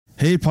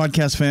Hey,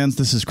 podcast fans,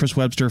 this is Chris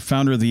Webster,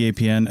 founder of the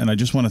APN, and I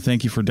just want to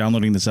thank you for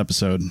downloading this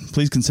episode.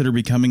 Please consider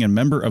becoming a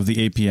member of the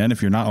APN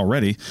if you're not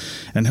already,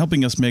 and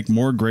helping us make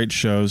more great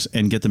shows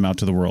and get them out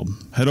to the world.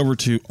 Head over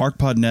to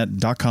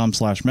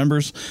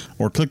arcpodnet.com/members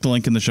or click the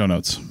link in the show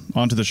notes.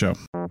 On to the show.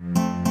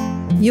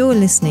 You're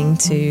listening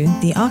to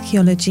the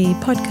Archaeology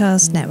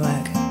Podcast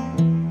Network.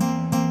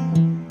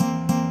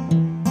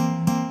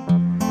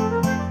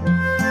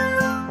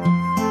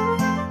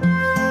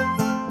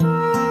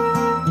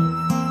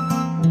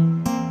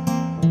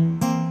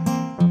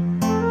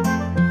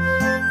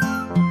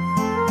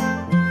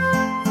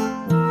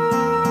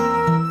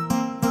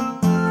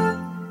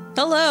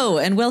 Hello,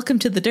 and welcome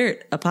to The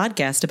Dirt, a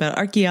podcast about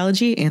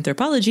archaeology,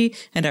 anthropology,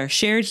 and our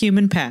shared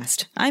human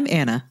past. I'm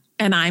Anna.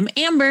 And I'm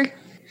Amber.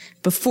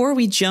 Before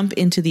we jump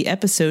into the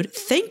episode,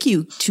 thank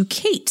you to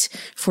Kate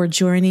for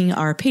joining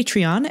our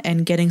Patreon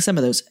and getting some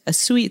of those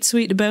sweet,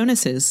 sweet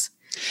bonuses.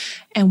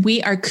 And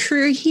we are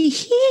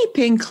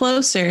creeping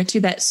closer to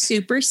that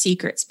super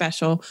secret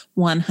special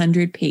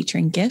 100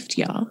 patron gift,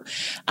 y'all.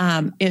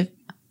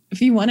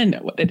 If you want to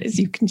know what it is,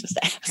 you can just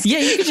ask. Yeah,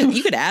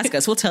 you could ask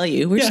us. We'll tell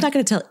you. We're just not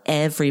going to tell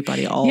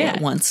everybody all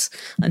at once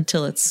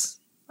until it's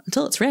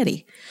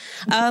ready.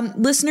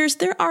 Listeners,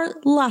 there are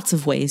lots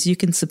of ways you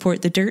can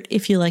support The Dirt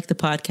if you like the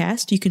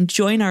podcast. You can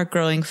join our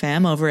growing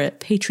fam over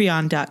at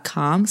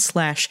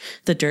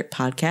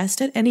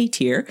patreon.com/thedirtpodcast at any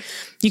tier.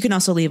 You can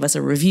also leave us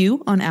a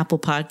review on Apple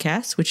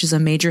Podcasts, which is a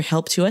major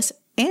help to us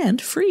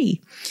and free.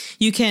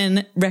 You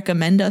can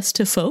recommend us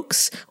to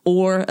folks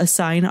or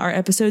assign our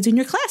episodes in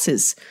your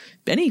classes.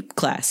 Any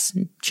class,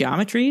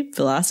 geometry,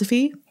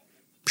 philosophy,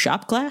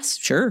 shop class.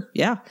 Sure.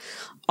 Yeah.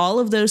 All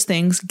of those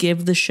things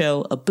give the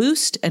show a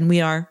boost, and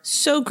we are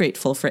so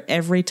grateful for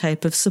every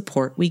type of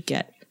support we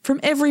get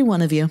from every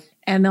one of you.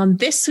 And on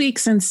this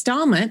week's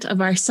installment of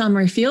our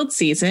summer field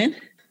season,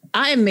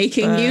 I am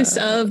making use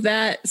of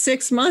that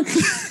 6-month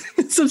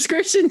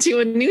subscription to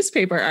a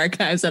newspaper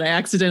archives that I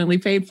accidentally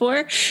paid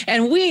for.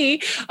 And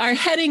we are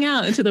heading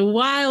out into the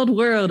wild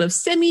world of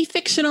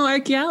semi-fictional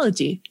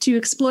archaeology to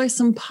explore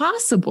some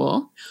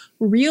possible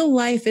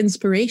real-life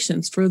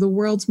inspirations for the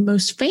world's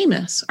most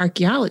famous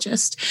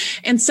archaeologist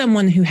and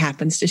someone who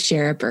happens to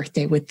share a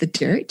birthday with The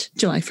Dirt,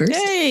 July 1st.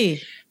 Hey!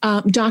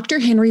 Dr.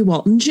 Henry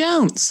Walton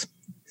Jones.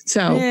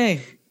 So... Hey!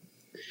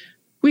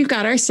 We've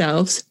got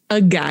ourselves a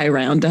guy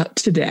roundup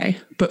today.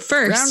 But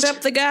first... Round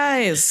up the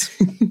guys.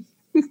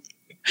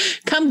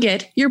 Come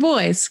get your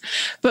boys.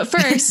 But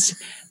first,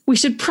 we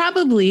should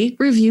probably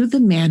review the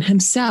man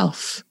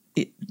himself.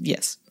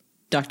 Yes.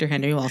 Dr.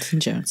 Henry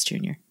Walton Jones,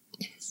 Jr.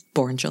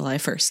 Born July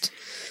 1st.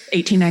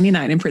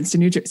 1899 in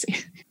Princeton, New Jersey.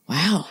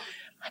 Wow.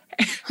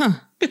 Huh.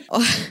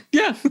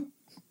 Yeah.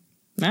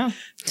 Wow.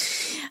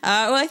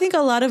 Well, I think a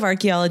lot of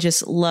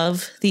archaeologists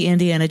love the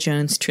Indiana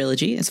Jones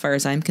trilogy. As far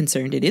as I'm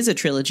concerned, it is a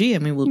trilogy,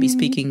 and we will be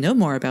speaking no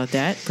more about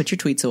that. Put your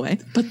tweets away.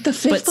 But the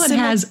fifth one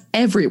has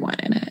everyone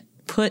in it.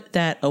 Put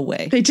that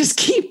away. They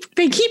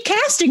keep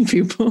casting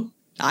people.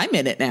 I'm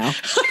in it now.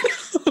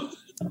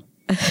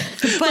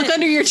 Look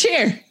under your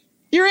chair.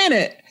 You're in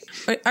it.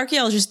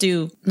 Archaeologists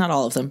do, not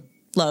all of them,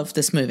 love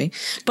this movie.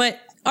 But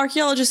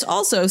archaeologists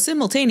also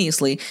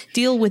simultaneously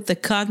deal with the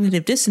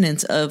cognitive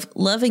dissonance of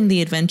loving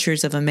the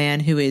adventures of a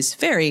man who is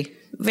very,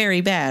 very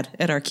bad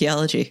at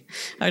archaeology.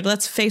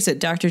 Let's face it,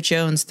 Dr.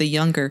 Jones, the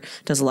younger,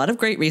 does a lot of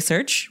great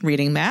research,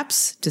 reading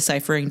maps,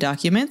 deciphering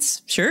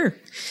documents, sure,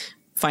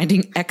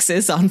 finding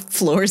X's on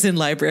floors in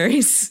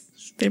libraries.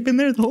 They've been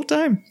there the whole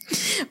time.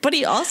 But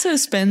he also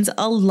spends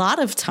a lot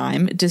of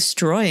time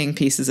destroying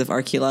pieces of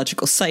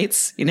archaeological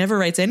sites. He never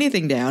writes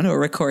anything down or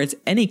records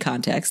any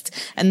context.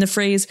 And the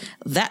phrase,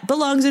 "that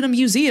belongs in a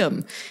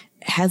museum,"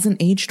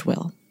 hasn't aged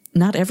well.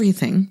 Not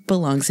everything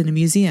belongs in a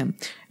museum.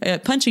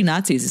 Punching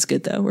Nazis is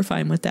good, though. We're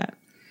fine with that.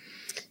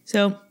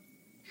 So,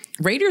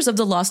 Raiders of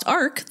the Lost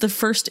Ark, the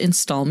first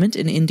installment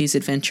in Indy's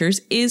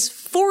adventures, is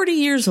 40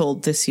 years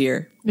old this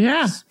year.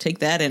 Yeah. Just take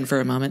that in for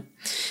a moment.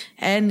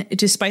 And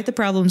despite the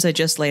problems I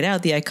just laid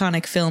out, the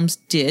iconic films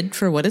did,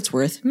 for what it's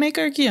worth, make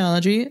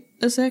archaeology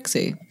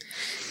sexy.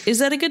 Is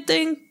that a good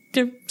thing?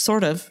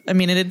 Sort of. I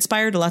mean, it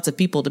inspired lots of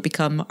people to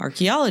become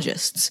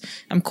archaeologists.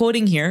 I'm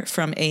quoting here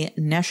from a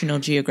National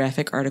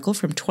Geographic article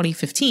from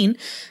 2015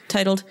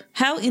 titled,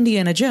 "How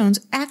Indiana Jones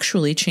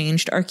Actually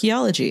Changed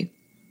Archaeology."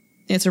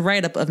 It's a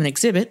write-up of an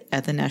exhibit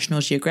at the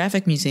National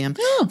Geographic Museum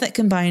that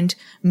combined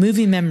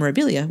movie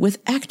memorabilia with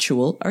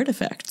actual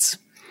artifacts.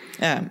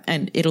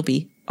 And it'll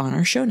be on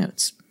our show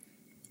notes.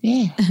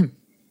 Yeah.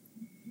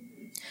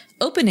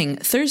 Opening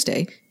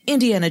Thursday,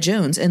 Indiana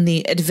Jones and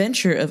the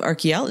Adventure of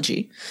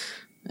Archaeology,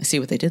 I see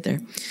what they did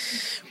there,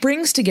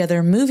 brings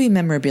together movie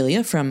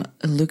memorabilia from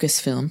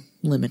Lucasfilm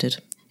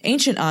Limited,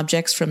 ancient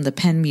objects from the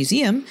Penn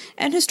Museum,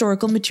 and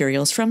historical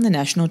materials from the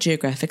National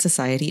Geographic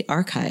Society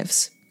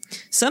archives.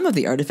 Some of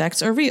the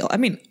artifacts are real. I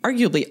mean,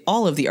 arguably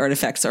all of the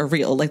artifacts are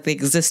real, like they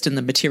exist in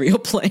the material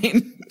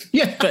plane.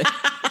 Yeah. But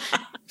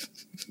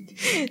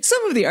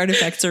some of the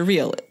artifacts are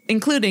real,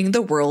 including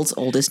the world's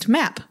oldest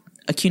map,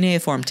 a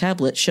cuneiform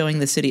tablet showing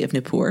the city of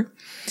Nippur,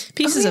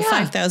 pieces of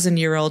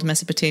 5,000-year-old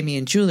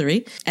Mesopotamian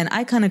jewelry, and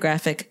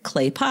iconographic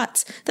clay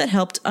pots that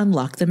helped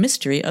unlock the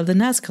mystery of the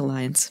Nazca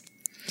Lines.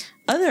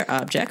 Other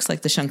objects,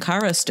 like the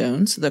Shankara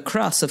stones, the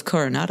cross of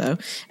Coronado,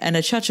 and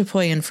a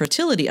Chachapoyan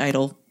fertility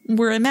idol,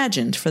 were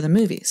imagined for the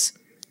movies.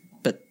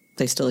 But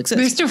they still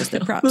exist.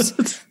 They're props.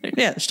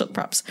 Yeah, they're still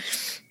props.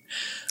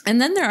 And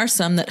then there are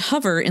some that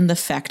hover in the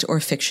fact or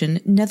fiction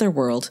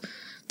netherworld.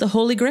 The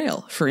Holy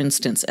Grail, for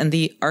instance, and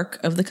the Ark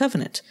of the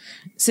Covenant.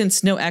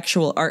 Since no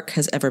actual Ark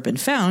has ever been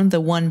found, the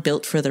one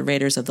built for the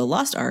Raiders of the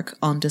Lost Ark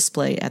on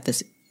display at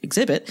this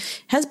exhibit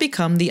has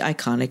become the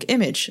iconic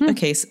image, a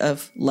case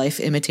of life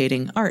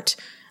imitating art.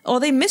 Oh,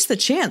 they missed the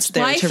chance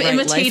there to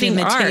write life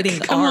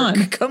imitating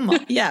Ark. Come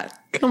on. Yeah.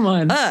 Come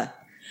on.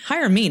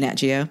 Hire me, Nat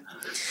Geo.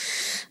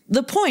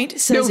 The point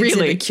says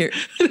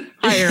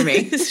hire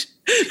me.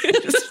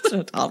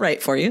 I'll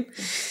write for you.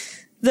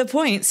 The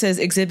point, says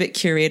exhibit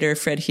curator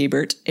Fred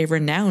Hebert, a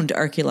renowned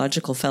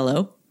archaeological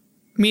fellow,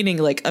 meaning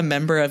like a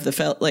member of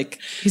the like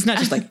he's not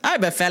just like,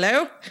 I'm a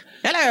fellow.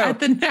 Hello. At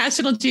the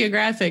National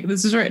Geographic.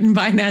 This is written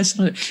by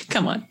National.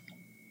 Come on.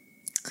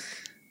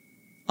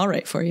 I'll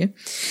write for you.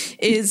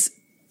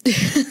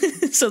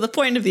 So the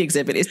point of the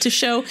exhibit is to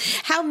show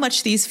how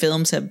much these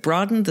films have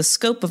broadened the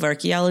scope of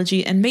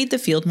archaeology and made the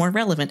field more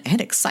relevant and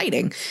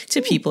exciting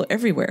to people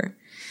everywhere.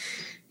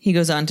 He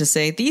goes on to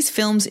say, these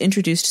films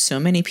introduced so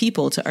many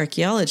people to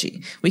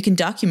archaeology. We can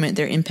document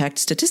their impact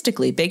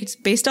statistically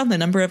based on the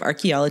number of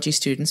archaeology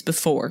students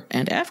before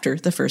and after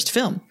the first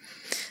film.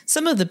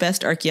 Some of the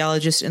best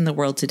archaeologists in the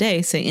world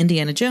today say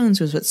Indiana Jones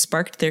was what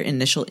sparked their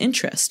initial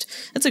interest.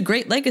 That's a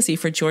great legacy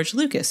for George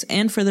Lucas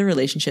and for the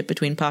relationship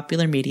between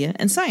popular media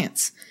and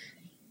science.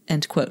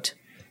 End quote.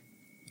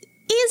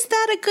 Is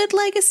that a good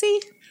legacy?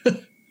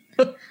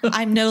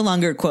 I'm no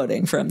longer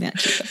quoting from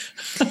that.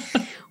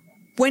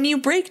 When you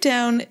break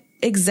down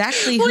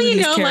exactly who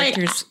these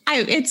characters...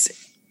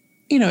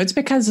 it's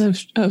because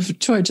of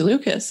George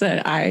Lucas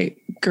that I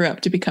grew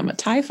up to become a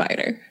TIE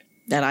fighter.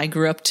 That I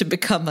grew up to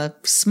become a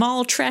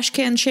small trash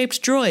can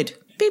shaped droid.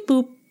 Beep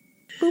boop.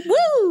 Boop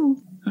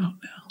woo. Oh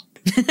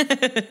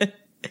no.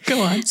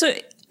 Go on. So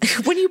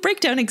when you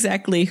break down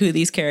exactly who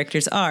these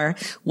characters are,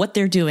 what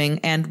they're doing,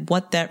 and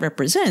what that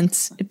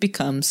represents, it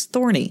becomes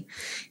thorny.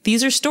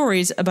 These are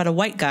stories about a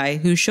white guy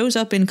who shows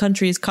up in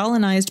countries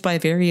colonized by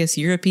various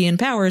European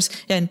powers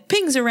and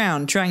pings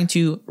around trying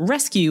to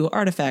rescue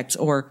artifacts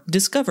or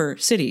discover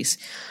cities.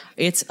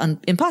 It's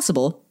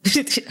impossible.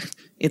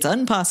 It's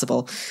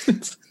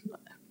unpossible.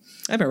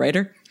 I'm a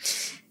writer.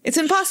 It's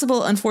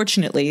impossible,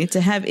 unfortunately,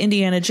 to have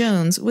Indiana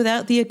Jones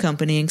without the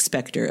accompanying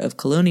specter of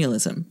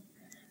colonialism.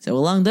 So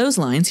along those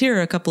lines, here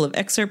are a couple of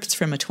excerpts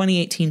from a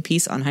 2018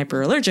 piece on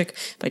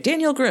Hyperallergic by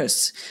Daniel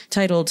Gross,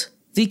 titled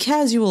The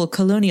Casual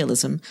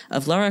Colonialism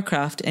of Lara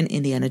Croft and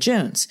Indiana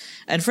Jones.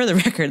 And for the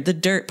record, the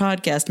Dirt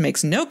podcast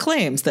makes no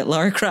claims that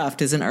Lara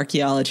Croft is an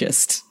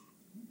archaeologist.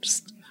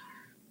 Just,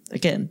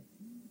 again,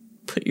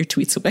 put your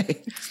tweets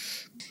away.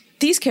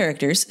 These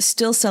characters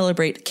still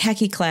celebrate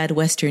khaki-clad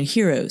Western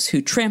heroes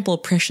who trample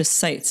precious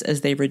sites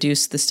as they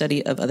reduce the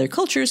study of other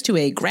cultures to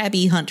a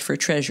grabby hunt for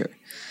treasure.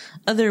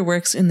 Other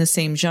works in the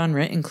same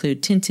genre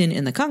include Tintin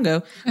in the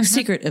Congo,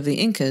 Secret of the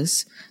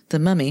Incas, The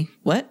Mummy,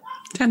 what?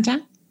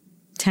 Tintin.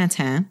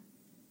 Tintin,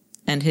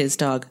 and his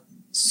dog,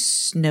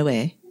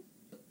 Snowy.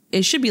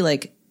 It should be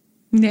like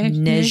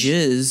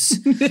Neiges.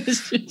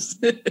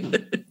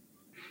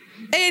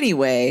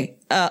 Anyway,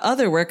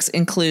 other works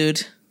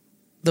include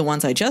the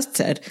ones I just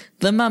said,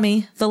 The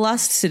Mummy, The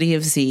Lost City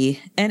of Z,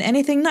 and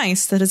anything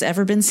nice that has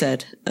ever been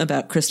said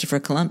about Christopher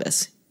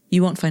Columbus.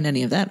 You won't find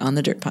any of that on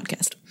the Dirt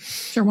podcast.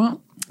 Sure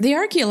won't. The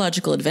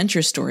archaeological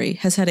adventure story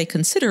has had a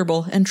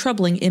considerable and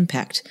troubling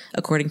impact,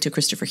 according to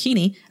Christopher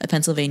Heaney, a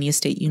Pennsylvania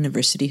State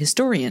University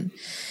historian.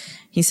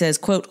 He says,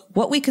 quote,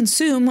 what we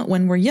consume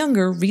when we're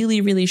younger really,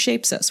 really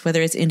shapes us,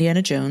 whether it's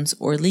Indiana Jones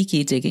or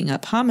Leakey digging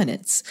up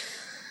hominids,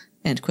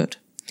 end quote.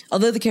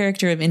 Although the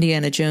character of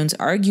Indiana Jones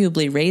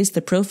arguably raised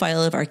the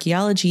profile of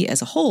archaeology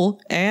as a whole,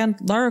 and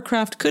Lara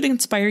Croft could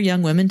inspire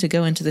young women to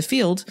go into the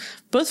field,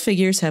 both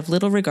figures have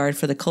little regard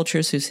for the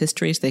cultures whose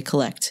histories they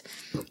collect.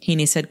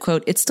 Heaney said,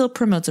 quote, it still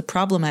promotes a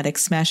problematic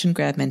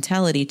smash-and-grab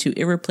mentality to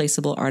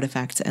irreplaceable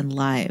artifacts and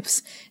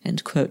lives,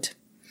 end quote.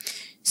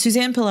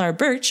 Suzanne Pilar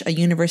Birch, a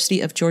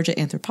University of Georgia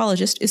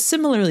anthropologist, is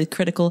similarly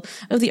critical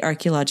of the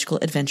archaeological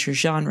adventure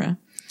genre.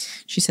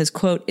 She says,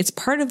 quote, it's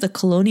part of the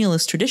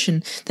colonialist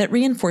tradition that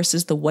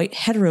reinforces the white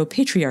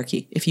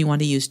heteropatriarchy, if you want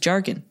to use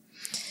jargon.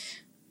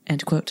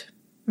 End quote.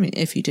 I mean,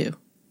 if you do,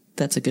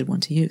 that's a good one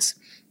to use.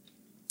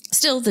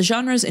 Still, the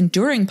genre's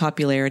enduring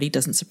popularity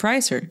doesn't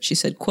surprise her. She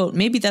said, quote,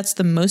 maybe that's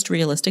the most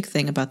realistic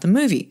thing about the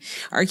movie.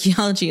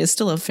 Archaeology is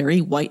still a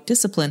very white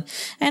discipline,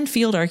 and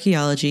field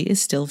archaeology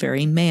is still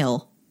very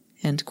male.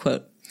 End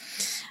quote.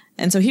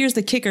 And so here's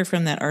the kicker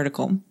from that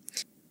article.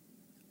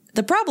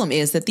 The problem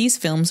is that these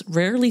films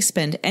rarely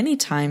spend any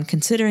time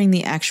considering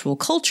the actual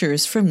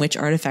cultures from which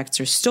artifacts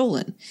are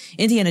stolen.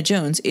 Indiana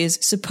Jones is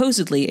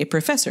supposedly a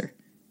professor.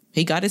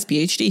 He got his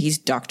PhD. He's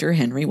Dr.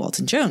 Henry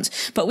Walton Jones.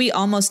 But we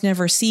almost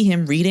never see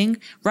him reading,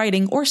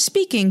 writing, or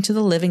speaking to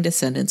the living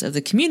descendants of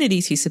the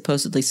communities he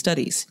supposedly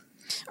studies.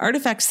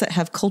 Artifacts that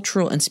have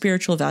cultural and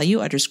spiritual value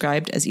are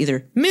described as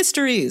either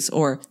mysteries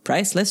or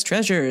priceless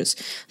treasures.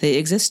 They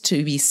exist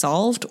to be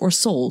solved or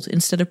sold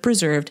instead of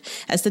preserved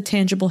as the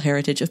tangible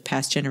heritage of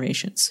past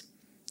generations.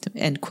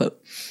 End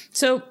quote.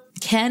 So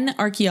can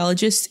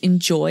archaeologists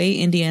enjoy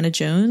Indiana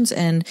Jones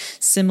and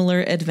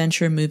similar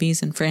adventure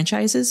movies and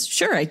franchises?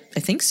 Sure, I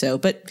think so.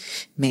 But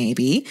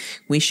maybe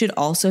we should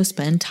also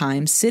spend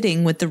time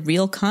sitting with the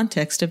real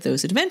context of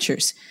those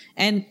adventures.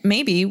 And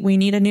maybe we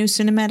need a new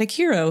cinematic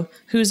hero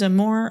who's a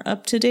more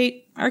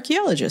up-to-date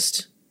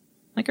archaeologist.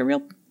 Like a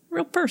real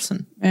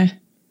person.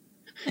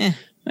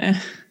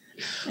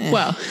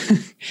 Well,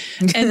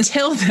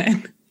 until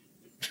then.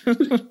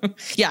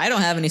 Yeah, I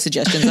don't have any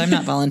suggestions. I'm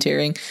not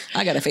volunteering.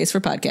 I got a face for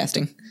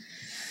podcasting.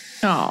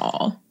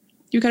 Oh,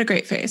 you got a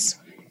great face.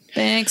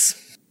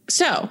 Thanks.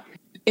 So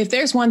if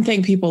there's one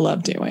thing people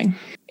love doing,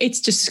 it's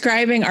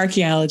describing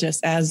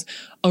archaeologists as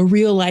a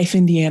real life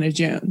Indiana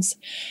Jones.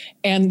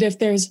 And if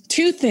there's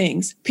two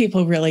things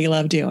people really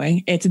love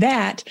doing, it's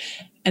that.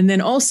 And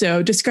then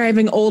also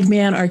describing old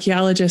man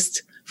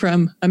archaeologists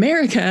from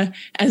America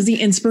as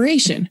the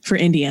inspiration for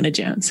Indiana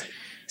Jones.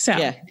 So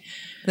yeah,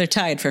 they're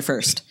tied for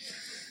first.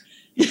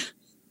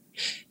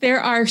 There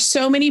are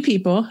so many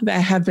people that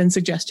have been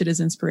suggested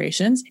as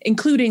inspirations,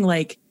 including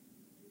like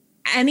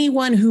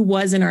anyone who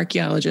was an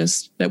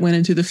archaeologist that went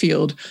into the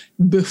field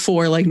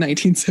before like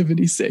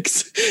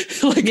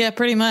 1976. Like, yeah,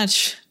 pretty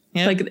much.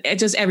 Yep. Like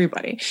just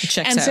everybody.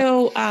 Checks and out.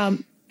 So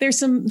there's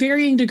some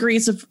varying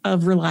degrees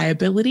of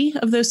reliability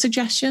of those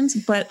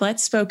suggestions, but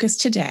let's focus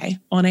today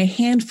on a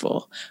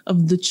handful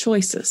of the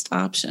choicest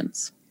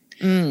options.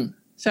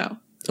 So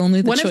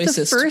only the one choicest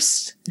of the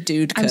first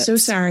dude I'm cuts. so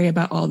sorry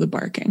about all the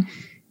barking.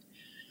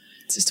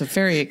 It's just a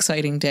very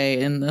exciting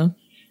day in the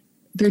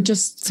They're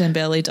just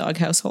Zambelli dog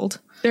household.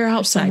 they're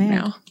outside mad.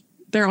 now.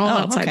 They're all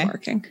outside okay.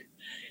 barking.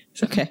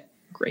 So, Okay.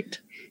 great.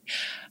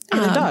 Hey,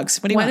 the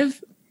dogs. What do you want?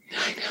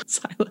 I know,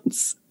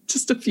 silence.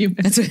 Just a few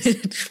minutes.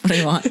 What do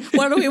you want?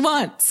 What do we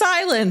want?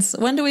 Silence.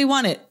 When do we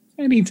want it?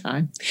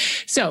 Anytime.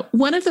 So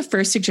one of the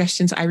first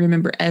suggestions I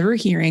remember ever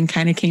hearing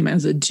kind of came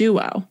as a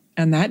duo.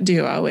 And that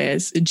duo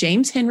is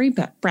James Henry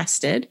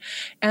Breasted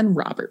and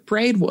Robert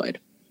Braidwood.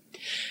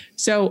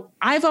 So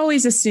I've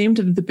always assumed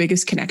that the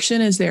biggest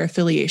connection is their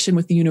affiliation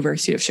with the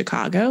University of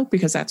Chicago,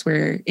 because that's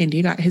where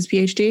Indy got his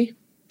PhD.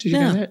 Did you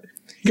know that?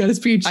 He got his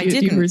PhD at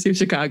the University of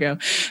Chicago.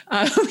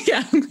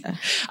 Yeah.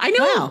 I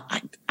know. Wow.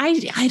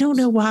 I don't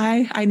know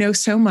why I know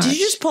so much. Did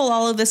you just pull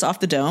all of this off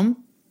the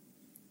dome?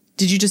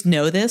 Did you just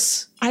know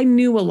this? I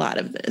knew a lot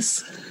of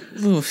this.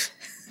 Oof.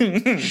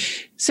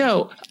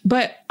 So,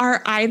 but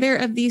are either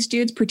of these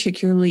dudes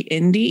particularly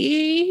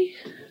indie?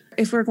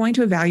 If we're going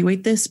to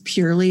evaluate this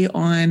purely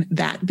on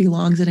that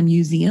belongs in a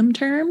museum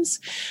terms,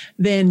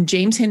 then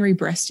James Henry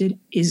Breasted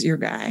is your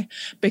guy,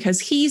 because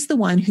he's the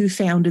one who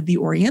founded the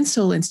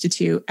Oriental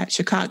Institute at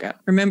Chicago.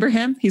 Remember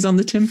him? He's on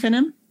the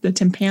tympanum.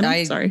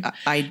 Sorry.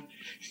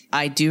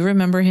 I do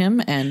remember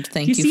him, and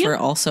thank you for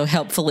also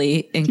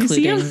helpfully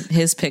including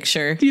his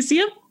picture. Do you see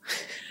him?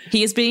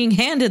 He is being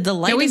handed the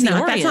light. No, he's of the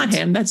not.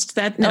 Orient. That's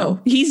not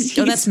him. He's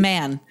that's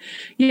man.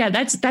 Yeah,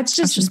 that's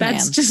just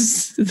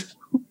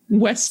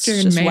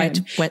Western just man.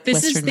 White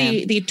This Western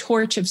is the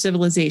torch of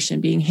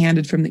civilization being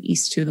handed from the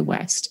east to the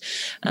west.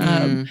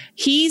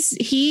 He is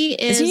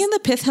he in the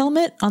pith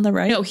helmet on the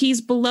right? No,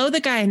 he's below the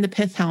guy in the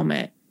pith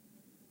helmet.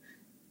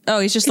 Oh,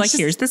 he's just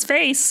here's this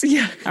face.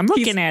 Yeah, I'm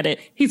looking at it.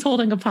 He's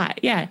holding a pot.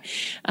 Yeah.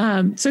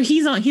 So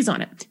he's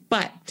on it.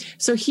 But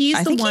so he's I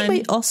the think one. he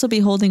might also be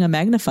holding a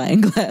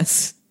magnifying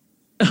glass.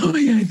 Oh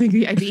yeah, I think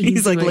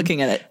he's like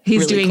looking at it.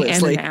 He's really doing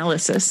closely. an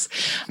analysis.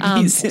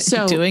 He's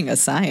doing a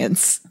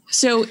science.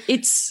 So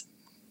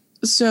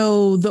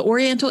the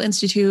Oriental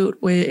Institute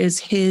is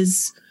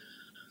his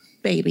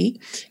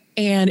baby,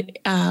 and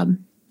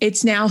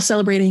it's now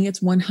celebrating its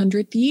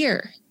 100th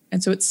year.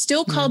 And so it's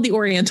still called the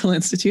Oriental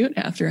Institute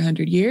after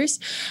 100 years.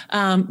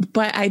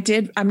 But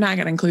I'm not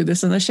going to include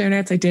this in the show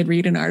notes. I did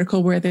read an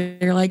article where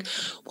they're like,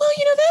 well,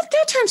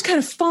 that term's kind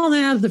of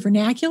fallen out of the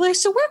vernacular.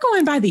 So we're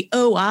going by the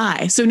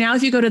OI. So now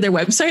if you go to their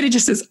website, it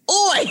just says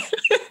OI.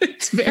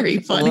 It's very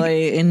funny.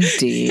 Oi,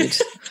 indeed.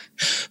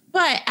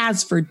 But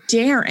as for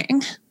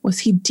daring, was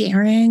he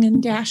daring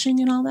and dashing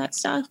and all that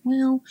stuff?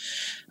 Well,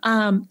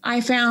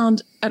 I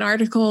found an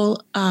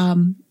article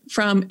from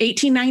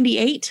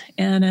 1898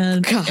 in a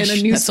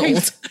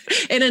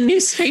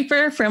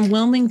newspaper from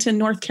Wilmington,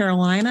 North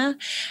Carolina.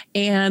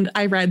 And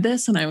I read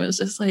this and I was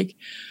just like,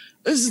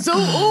 this is so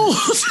old.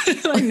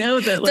 I know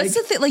that that's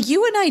the thing. Like,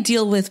 you and I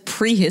deal with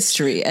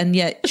prehistory, and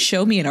yet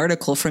show me an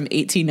article from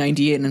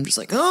 1898 and I'm just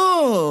like,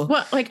 oh,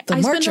 well, like the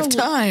march of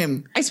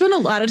time. I spent a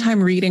lot of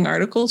time reading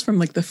articles from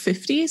like the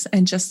 50s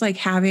and just like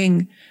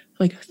having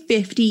like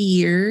 50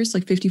 years,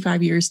 like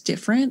 55 years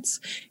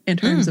difference in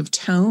terms of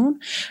tone.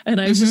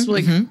 And I was just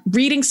like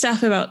reading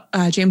stuff about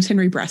James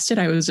Henry Breasted.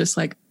 I was just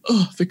like,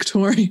 oh,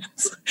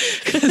 Victorians.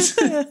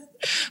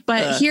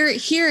 But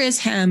here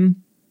is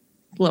him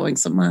blowing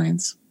some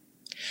minds.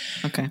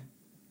 Okay.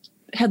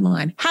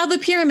 Headline: How the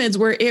pyramids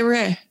were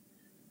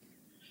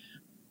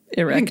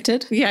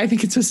Erected? Yeah, I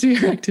think it's supposed to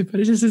be erected, but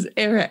it just says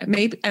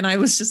maybe. And I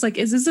was just like,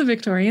 is this a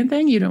Victorian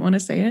thing? You don't want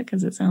to say it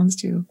because it sounds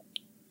too.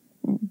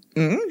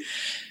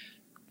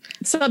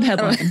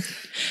 Subheadline: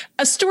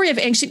 A story of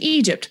ancient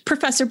Egypt.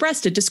 Professor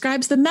Breasted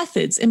describes the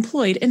methods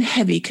employed in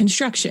heavy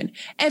construction.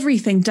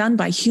 Everything done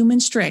by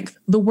human strength.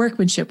 The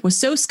workmanship was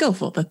so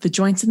skillful that the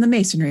joints in the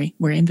masonry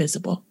were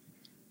invisible.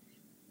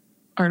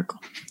 Article.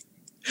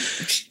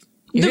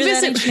 You hear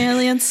that, ancient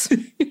aliens?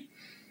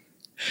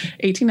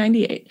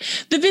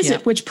 1898. The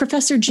visit, which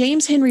Professor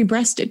James Henry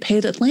Breasted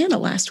paid Atlanta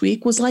last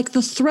week, was like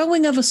the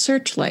throwing of a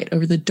searchlight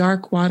over the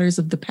dark waters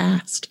of the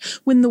past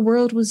when the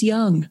world was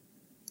young.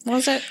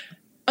 Was it?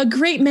 A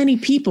great many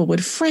people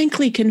would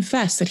frankly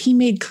confess that he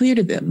made clear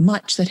to them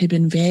much that had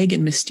been vague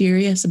and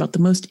mysterious about the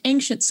most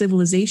ancient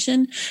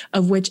civilization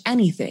of which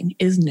anything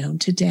is known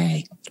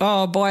today.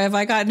 Oh boy, have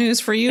I got news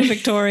for you,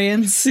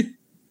 Victorians.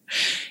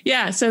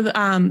 Yeah, so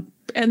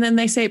and then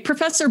they say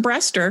Professor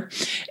Brester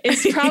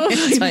is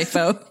probably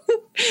typo.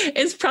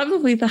 Is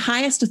probably the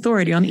highest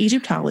authority on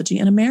Egyptology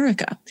in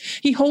America.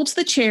 He holds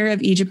the chair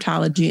of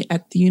Egyptology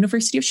at the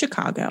University of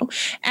Chicago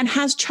and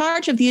has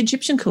charge of the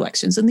Egyptian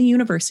collections in the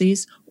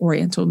university's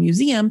Oriental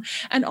Museum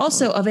and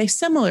also of a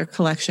similar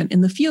collection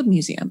in the Field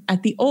Museum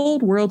at the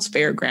Old World's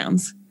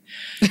Fairgrounds.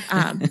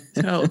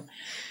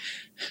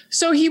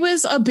 So he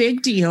was a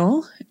big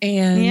deal,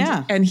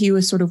 and he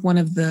was sort of one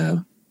of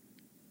the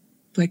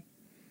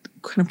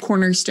kind of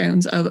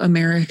cornerstones of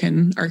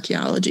American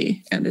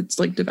archaeology and its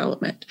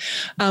development.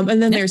 And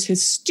then there's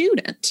his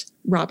student,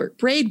 Robert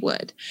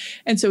Braidwood.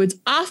 And so it's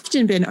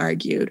often been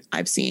argued,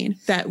 I've seen,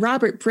 that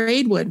Robert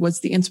Braidwood was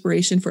the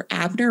inspiration for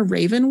Abner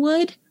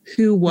Ravenwood,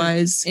 who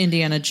was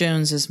Indiana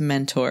Jones's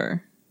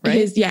mentor,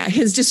 right?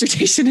 His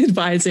dissertation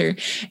advisor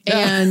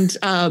and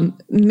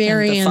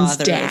Marian's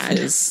dad.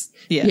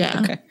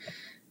 Okay.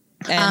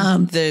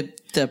 And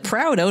the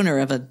proud owner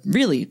of a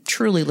really,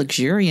 truly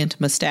luxuriant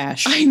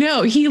mustache. I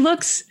know. He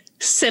looks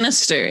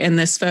sinister in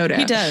this photo.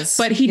 He does.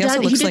 But he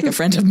also looks like a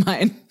friend of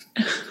mine.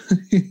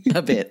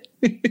 A bit.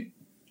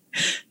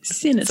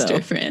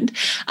 Sinister friend.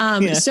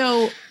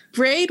 So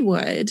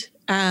Braidwood,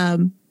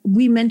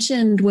 we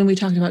mentioned when we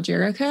talked about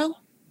Jericho.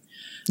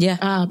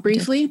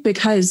 Briefly,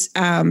 because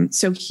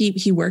so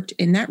he worked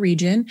in that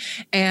region,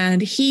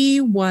 and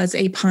he was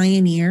a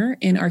pioneer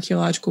in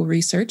archaeological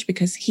research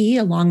because he,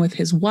 along with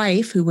his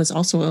wife, who was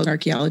also an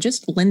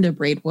archaeologist, Linda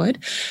Braidwood,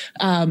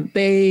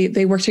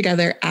 they worked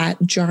together at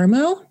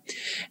Jarmo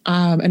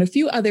and a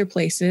few other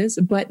places,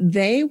 but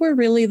they were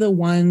really the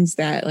ones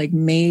that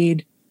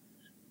made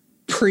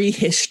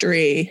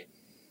prehistory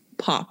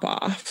pop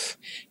off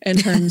in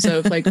terms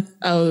of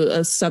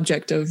a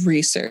subject of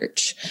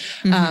research.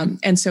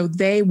 And so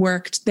they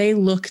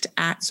looked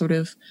at sort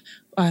of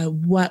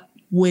what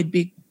would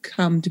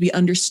become to be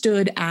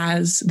understood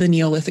as the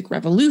Neolithic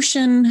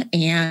Revolution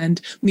and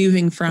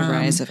moving from the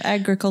rise of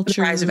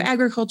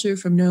agriculture,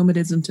 from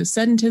nomadism to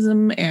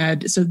sedentism.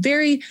 And so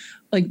very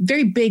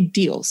big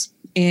deals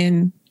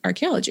in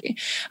archaeology.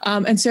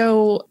 And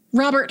so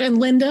Robert and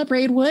Linda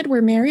Braidwood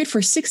were married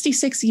for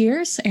 66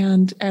 years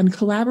and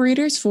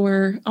collaborators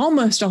for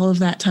almost all of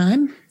that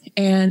time.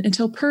 And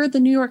until per the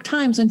New York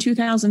Times in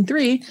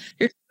 2003,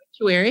 here's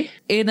obituary.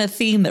 In a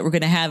theme that we're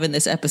going to have in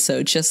this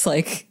episode, just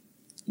like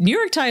New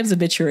York Times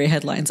obituary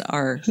headlines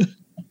are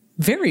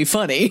very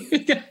funny.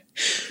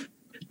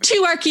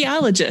 Two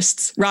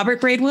archaeologists,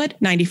 Robert Braidwood,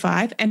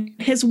 95, and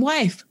his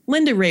wife,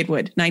 Linda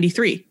Braidwood,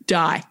 93,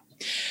 die.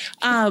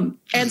 And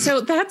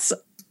so that's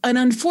an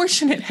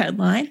unfortunate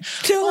headline.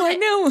 No, I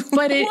know.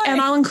 But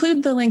and I'll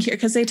include the link here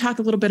because they talk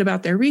a little bit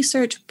about their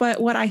research. But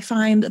what I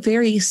find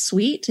very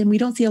sweet, and we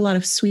don't see a lot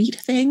of sweet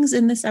things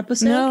in this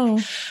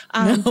episode.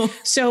 No.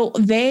 So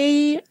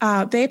they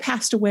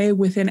passed away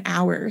within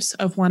hours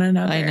of one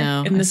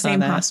another in the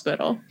same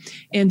hospital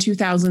in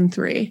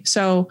 2003.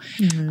 So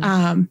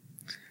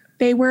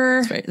they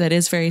were. That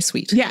is very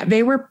sweet. Yeah,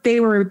 they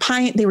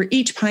were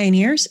each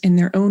pioneers in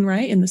their own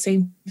right in the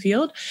same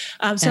field.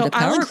 So and a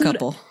power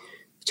couple.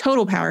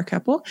 Total power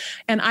couple.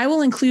 And I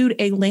will include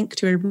a link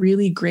to a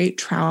really great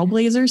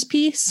Trailblazers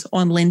piece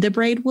on Linda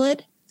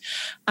Braidwood.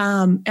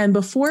 And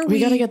before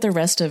we got to get the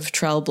rest of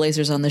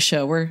Trailblazers on the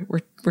show.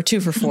 We're 2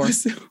 for 4.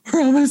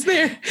 We're almost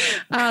there.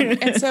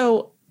 And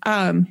so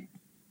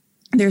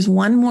there's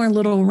one more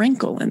little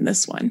wrinkle in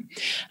this one.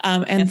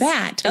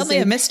 Tell me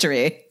a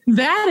mystery.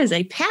 That is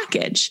a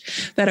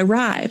package that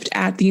arrived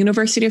at the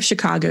University of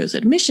Chicago's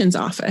admissions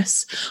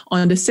office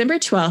on December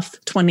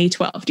 12th,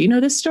 2012. Do you know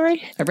this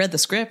story? I read the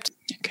script.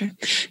 Okay,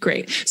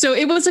 great. So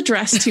it was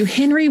addressed to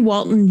Henry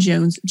Walton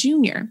Jones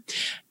Jr.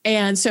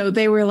 And so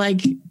they were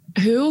like,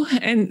 who?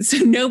 And so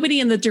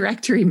nobody in the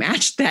directory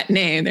matched that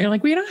name. They're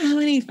like, we don't have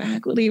any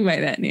faculty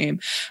by that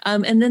name.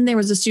 And then there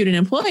was a student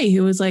employee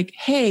who was like,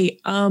 hey,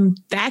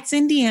 that's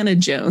Indiana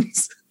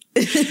Jones.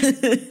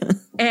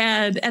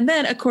 and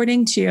then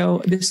according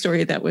to the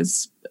story that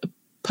was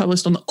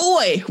published on the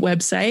OI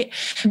website,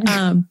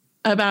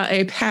 about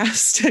a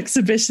past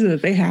exhibition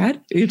that they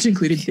had, which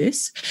included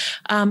this.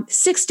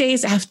 6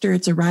 days after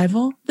its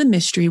arrival, the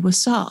mystery was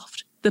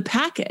solved. The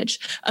package,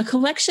 a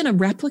collection of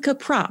replica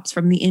props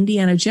from the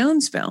Indiana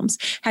Jones films,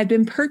 had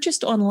been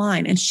purchased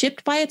online and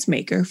shipped by its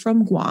maker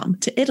from Guam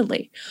to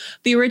Italy.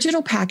 The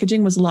original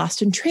packaging was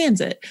lost in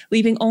transit,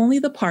 leaving only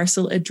the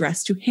parcel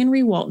addressed to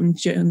Henry Walton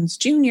Jones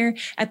Jr.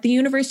 at the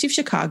University of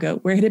Chicago,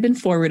 where it had been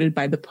forwarded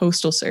by the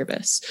Postal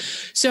Service.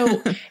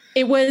 So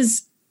it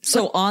was...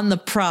 So on the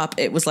prop,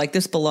 it was like,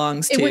 this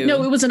belongs to...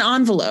 it was an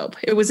envelope.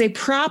 It was a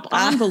prop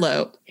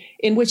envelope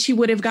in which he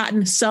would have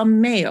gotten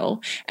some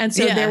mail. And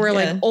so there were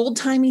like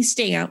old-timey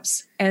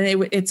stamps,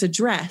 and it's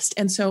addressed.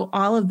 And so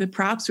all of the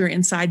props were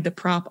inside the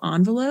prop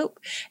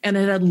envelope, and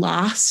it had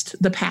lost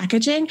the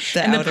packaging.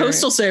 The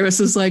Postal Service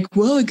was like,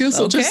 well, I guess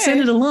I'll just send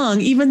it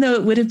along, even though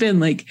it would have been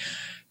like,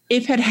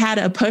 if it had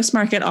a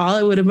postmark at all,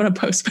 it would have been a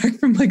postmark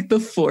from like the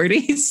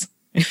 40s.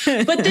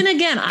 But then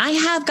again, I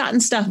have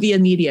gotten stuff via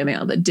media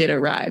mail that did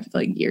arrive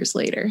like years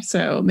later.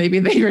 So maybe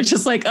they were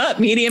just like, oh,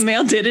 media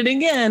mail did it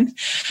again.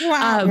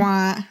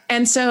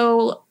 And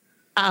so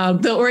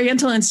the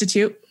Oriental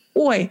Institute,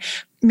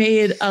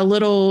 made a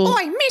little,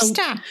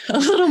 a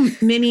little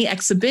mini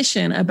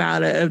exhibition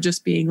about it, of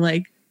just being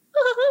like,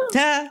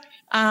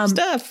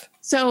 stuff.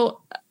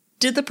 So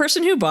did the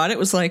person who bought it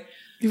was like,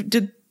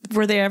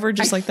 were they ever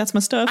just like, that's my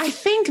stuff? I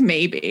think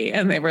maybe.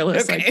 And they were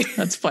just like,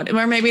 that's funny.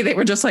 Or maybe they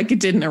were just like,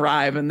 it didn't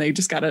arrive and they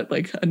just got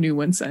a new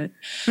one sent.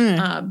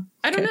 I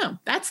don't know.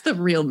 That's the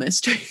real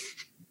mystery.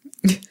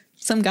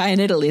 Some guy in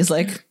Italy is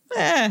like,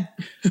 my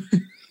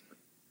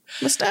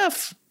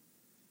stuff.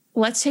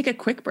 Let's take a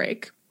quick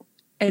break.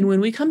 And when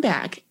we come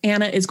back,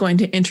 Anna is going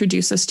to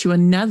introduce us to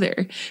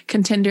another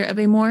contender of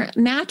a more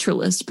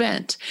naturalist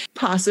bent,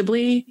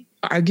 possibly,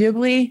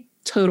 arguably,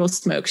 total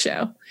smoke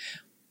show.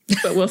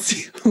 But we'll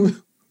see.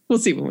 We'll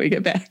see when we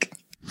get back.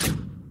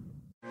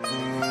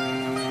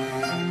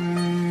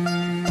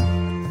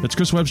 It's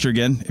Chris Webster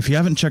again. If you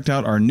haven't checked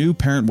out our new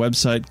parent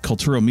website,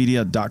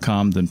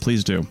 kulturomedia.com, then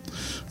please do.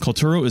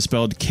 Kulturo is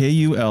spelled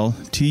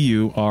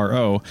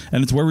Kulturo,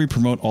 and it's where we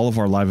promote all of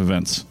our live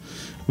events.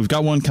 We've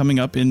got one coming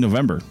up in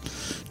November.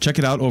 Check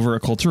it out over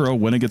at Kulturo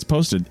when it gets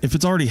posted. If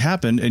it's already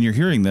happened and you're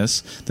hearing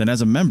this, then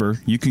as a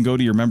member, you can go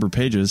to your member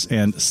pages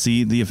and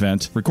see the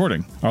event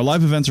recording. Our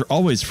live events are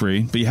always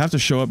free, but you have to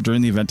show up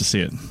during the event to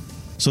see it.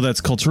 So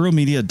that's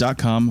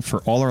kulturomedia.com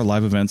for all our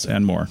live events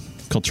and more.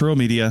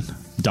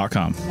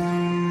 kulturomedia.com.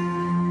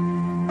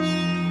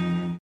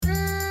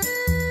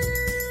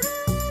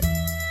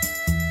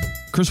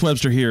 Chris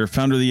Webster here,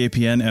 founder of the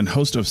APN and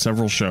host of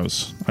several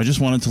shows. I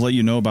just wanted to let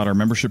you know about our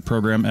membership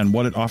program and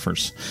what it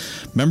offers.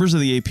 Members of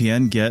the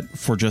APN get,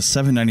 for just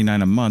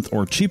 $7.99 a month,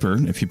 or cheaper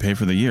if you pay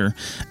for the year,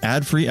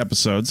 ad-free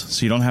episodes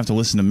so you don't have to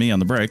listen to me on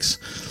the breaks,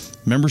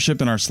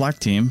 membership in our Slack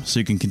team so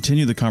you can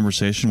continue the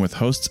conversation with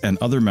hosts and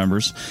other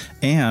members,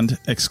 and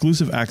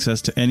exclusive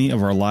access to any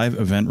of our live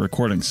event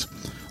recordings.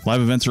 Live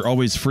events are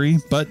always free,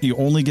 but you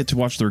only get to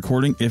watch the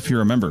recording if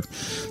you're a member.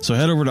 So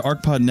head over to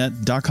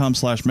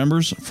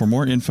arcpodnet.com/members for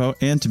more info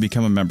and to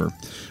become a member.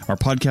 Our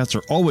podcasts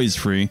are always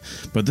free,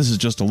 but this is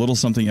just a little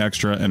something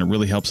extra and it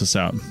really helps us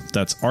out.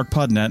 That's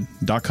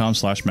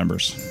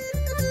arcpodnet.com/members.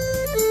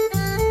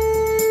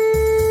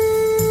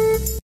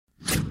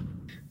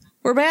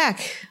 We're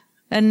back.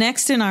 And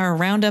next in our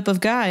roundup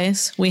of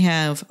guys, we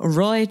have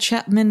Roy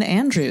Chapman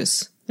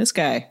Andrews. This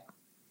guy.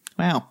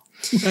 Wow.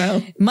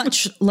 Wow.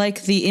 Much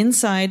like the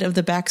inside of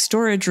the back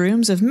storage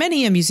rooms of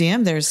many a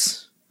museum,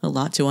 there's a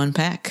lot to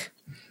unpack.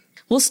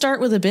 We'll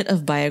start with a bit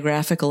of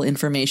biographical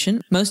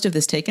information, most of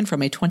this taken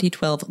from a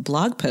 2012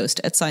 blog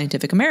post at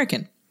Scientific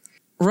American.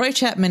 Roy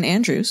Chapman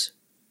Andrews,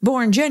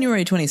 born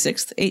January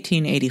 26th,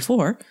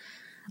 1884.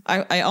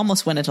 I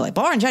almost went into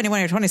born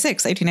January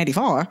 26th,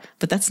 1884,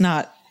 but that's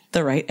not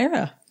the right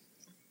era.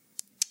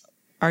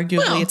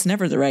 Arguably, it's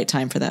never the right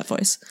time for that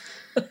voice.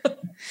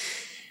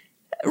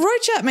 Roy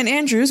Chapman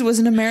Andrews was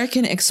an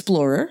American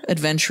explorer,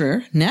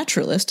 adventurer,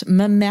 naturalist,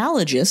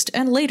 mammalogist,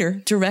 and later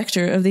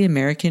director of the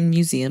American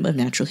Museum of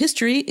Natural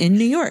History in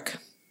New York.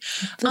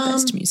 The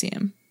best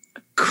museum.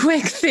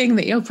 Quick thing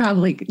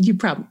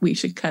that we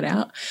should cut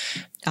out.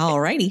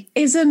 Alrighty.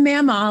 Is a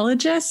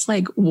mammalogist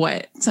like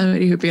what?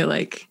 Somebody who'd be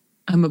like,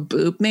 I'm a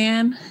boob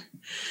man?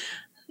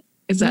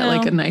 Is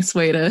that a nice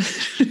way to...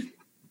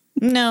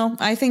 No,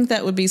 I think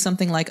that would be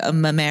something like a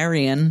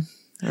mammarian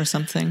or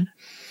something.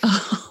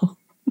 Oh.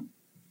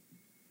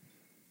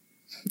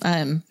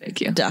 I'm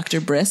Thank you. Dr.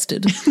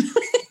 Breasted.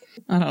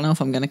 I don't know if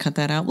I'm going to cut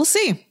that out. We'll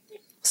see.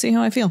 See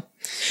how I feel.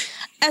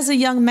 As a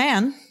young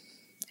man,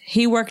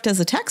 he worked as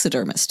a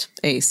taxidermist,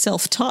 a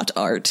self-taught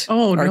art,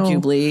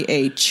 arguably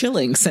a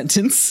chilling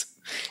sentence,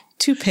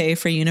 to pay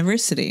for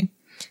university.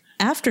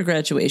 After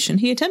graduation,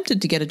 he attempted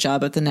to get a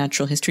job at the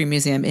Natural History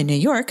Museum in New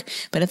York,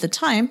 but at the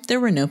time, there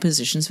were no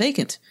positions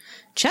vacant.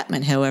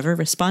 Chapman, however,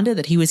 responded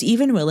that he was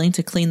even willing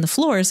to clean the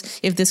floors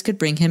if this could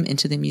bring him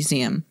into the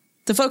museum.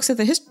 The folks at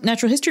the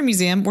Natural History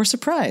Museum were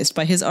surprised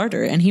by his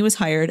ardor, and he was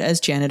hired as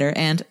janitor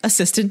and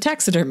assistant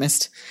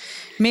taxidermist.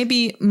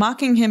 Maybe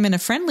mocking him in a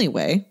friendly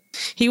way,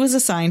 he was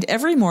assigned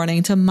every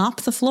morning to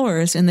mop the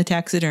floors in the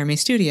taxidermy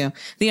studio.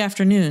 The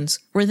afternoons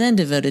were then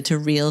devoted to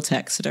real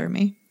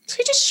taxidermy. So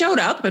he just showed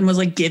up and was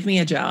like, give me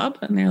a job.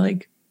 And they're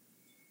like,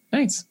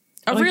 nice.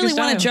 I really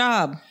want a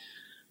job.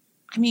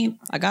 I mean,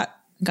 I got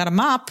a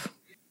mop.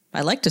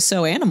 I like to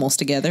sew animals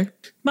together.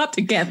 Mop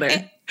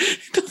together.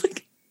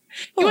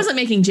 He wasn't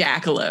making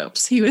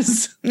jackalopes. He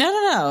was...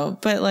 No.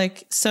 But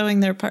like sewing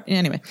their part.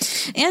 Anyway,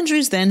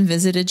 Andrews then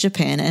visited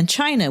Japan and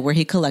China, where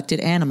he collected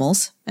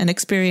animals and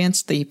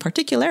experienced the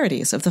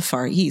particularities of the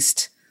Far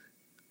East.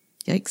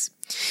 Yikes.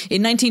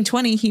 In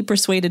 1920, he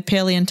persuaded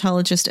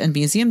paleontologist and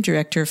museum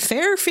director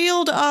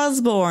Fairfield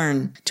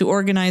Osborne to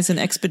organize an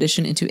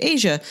expedition into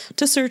Asia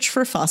to search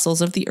for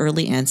fossils of the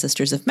early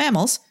ancestors of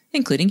mammals,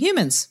 including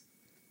humans.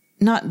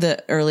 Not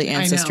the early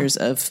ancestors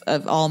of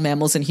all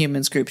mammals and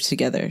humans grouped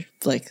together,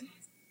 like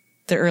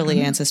the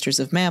early ancestors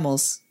of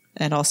mammals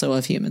and also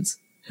of humans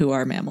who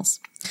are mammals.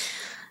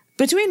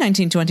 Between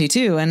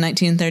 1922 and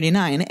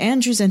 1939,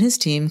 Andrews and his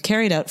team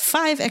carried out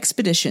 5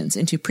 expeditions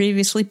into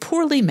previously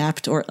poorly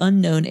mapped or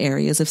unknown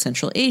areas of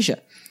Central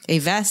Asia, a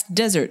vast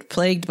desert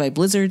plagued by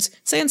blizzards,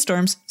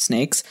 sandstorms,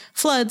 snakes,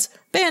 floods,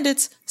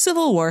 bandits,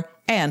 civil war,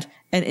 and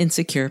an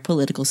insecure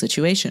political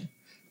situation.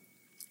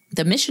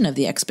 The mission of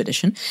the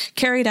expedition,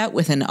 carried out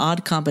with an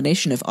odd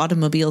combination of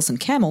automobiles and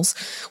camels,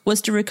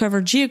 was to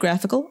recover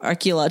geographical,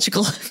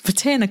 archaeological,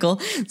 botanical,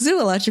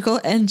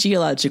 zoological, and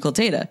geological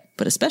data,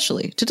 but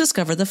especially to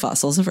discover the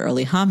fossils of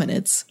early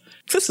hominids.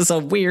 This is a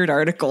weird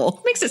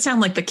article. Makes it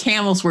sound like the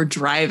camels were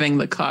driving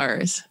the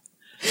cars.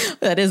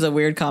 That is a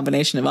weird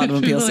combination of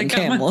automobiles and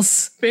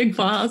camels. Big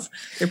paws.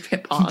 They're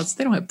pit paws.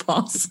 They don't have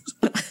paws.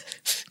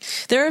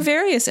 There are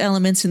various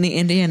elements in the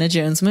Indiana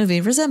Jones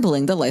movie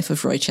resembling the life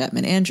of Roy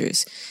Chapman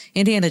Andrews.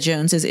 Indiana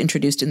Jones is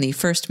introduced in the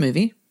first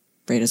movie,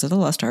 Raiders of the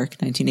Lost Ark,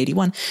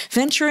 1981,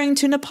 venturing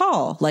to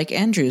Nepal like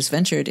Andrews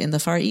ventured in the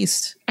Far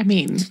East. I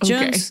mean,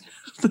 okay. Jones,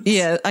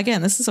 yeah,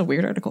 again, this is a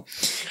weird article.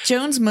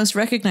 Jones' most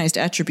recognized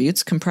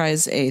attributes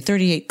comprise a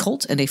 .38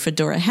 Colt and a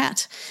fedora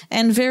hat,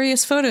 and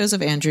various photos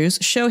of Andrews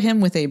show him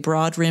with a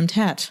broad-rimmed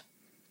hat.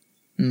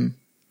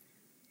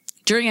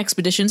 During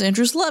expeditions,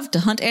 Andrews loved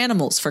to hunt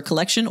animals for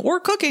collection or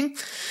cooking,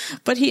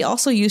 but he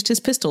also used his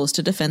pistols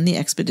to defend the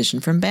expedition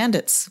from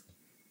bandits,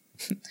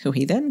 who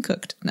he then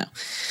cooked. No.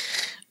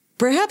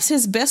 Perhaps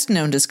his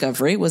best-known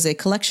discovery was a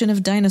collection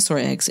of dinosaur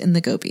eggs in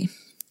the Gobi.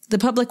 The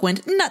public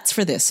went nuts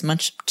for this,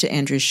 much to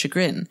Andrews'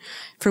 chagrin.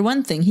 For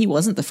one thing, he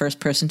wasn't the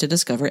first person to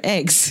discover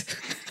eggs.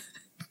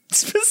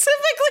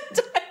 Specifically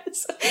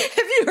dinosaurs.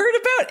 Have you heard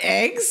about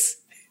eggs?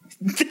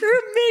 They're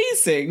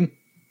amazing.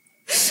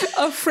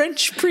 A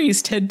French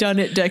priest had done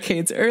it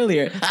decades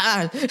earlier.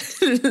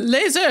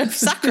 Les œufs,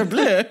 sacre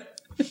bleu.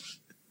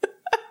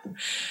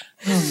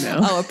 Oh, no.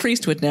 Oh, a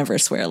priest would never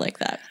swear like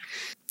that.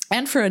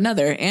 And for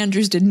another,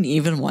 Andrews didn't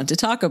even want to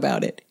talk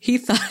about it. He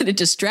thought it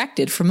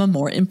distracted from a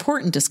more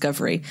important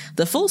discovery,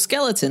 the full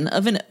skeleton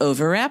of an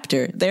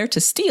oviraptor, there to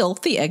steal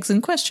the eggs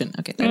in question.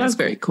 Okay, that's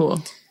very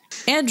cool.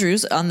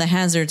 Andrews, on the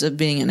hazards of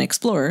being an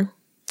explorer,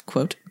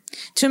 quote,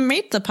 "To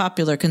meet the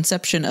popular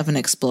conception of an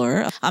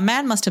explorer, a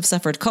man must have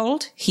suffered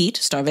cold, heat,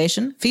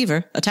 starvation,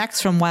 fever,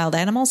 attacks from wild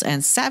animals,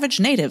 and savage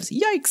natives,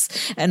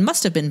 yikes, and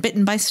must have been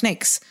bitten by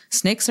snakes.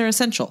 Snakes are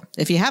essential.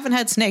 If you haven't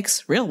had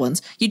snakes, real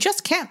ones, you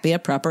just can't be a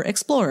proper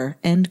explorer,"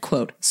 end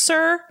quote.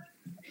 Sir,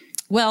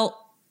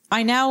 well,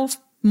 I now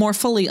more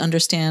fully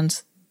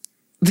understand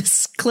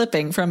this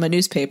clipping from a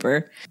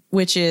newspaper,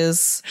 which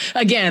is...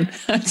 Again,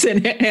 I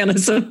sent Hannah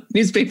some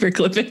newspaper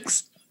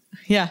clippings.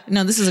 Yeah,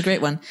 no, this is a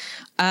great one.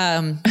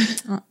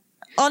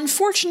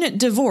 Unfortunate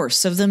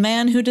divorce of the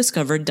man who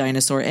discovered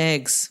dinosaur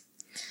eggs.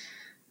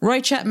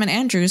 Roy Chapman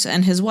Andrews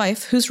and his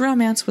wife, whose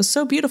romance was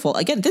so beautiful,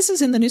 again, this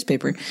is in the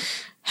newspaper,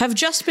 have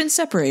just been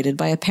separated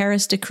by a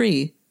Paris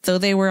decree, though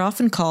they were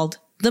often called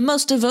the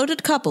most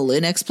devoted couple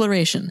in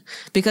exploration,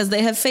 because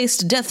they have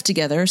faced death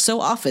together so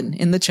often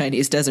in the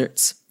Chinese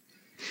deserts.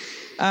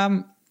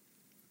 And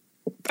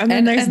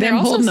then there's them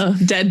holding a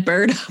dead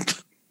bird up.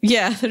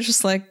 Yeah, they're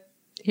just like,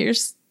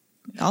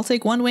 I'll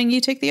take one wing, you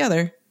take the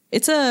other.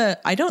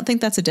 I don't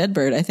think that's a dead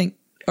bird, I think,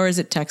 or is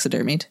it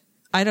taxidermied?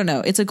 I don't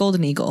know. It's a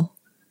golden eagle.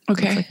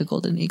 Okay. It's like a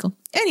golden eagle.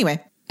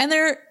 Anyway, and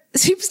there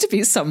seems to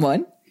be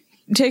someone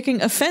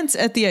taking offense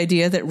at the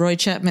idea that Roy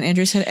Chapman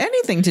Andrews had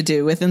anything to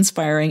do with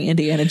inspiring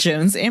Indiana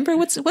Jones. Amber,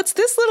 what's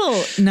this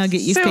little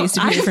nugget you've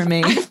pasted here for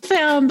me? I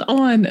found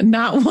on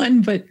not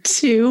one, but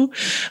two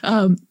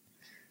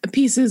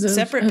pieces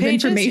of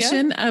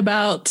information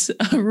about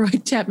Roy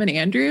Chapman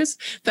Andrews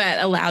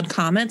that allowed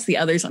comments. The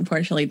others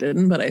unfortunately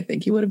didn't, but I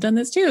think he would have done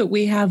this too.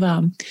 We have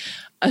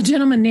a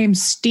gentleman named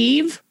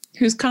Steve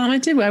who's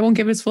commented. I won't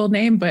give his full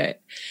name,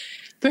 but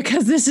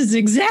because this is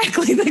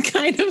exactly the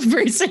kind of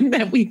person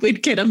that we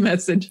would get a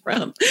message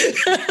from.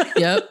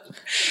 Yep.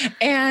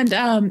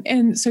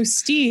 And so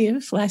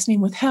Steve, last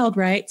name withheld,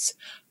 writes,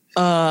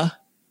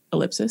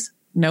 ellipsis,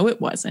 No,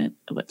 it wasn't.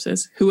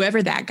 Ellipsis.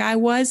 Whoever that guy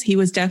was, he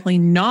was definitely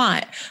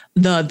not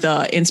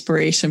the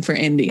inspiration for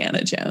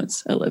Indiana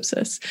Jones.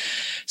 Ellipsis.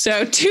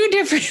 So two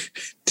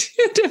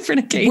different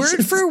occasions.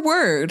 Word for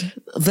word,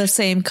 the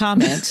same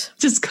comment.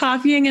 Just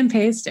copying and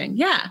pasting.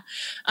 Yeah.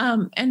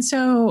 And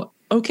so,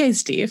 okay,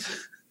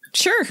 Steve.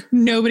 Sure.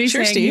 Nobody's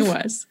sure, saying Steve. he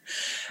was.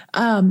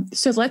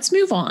 So let's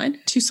move on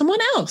to someone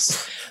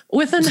else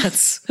with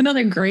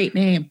another great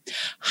name.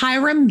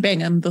 Hiram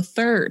Bingham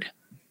III.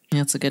 Yeah,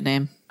 that's a good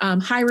name.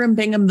 Hiram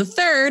Bingham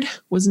III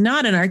was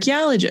not an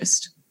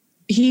archaeologist.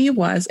 He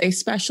was a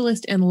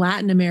specialist in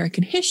Latin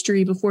American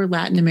history before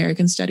Latin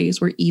American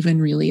studies were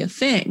even really a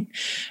thing.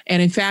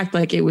 And in fact,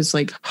 like it was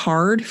like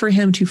hard for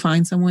him to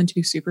find someone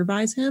to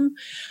supervise him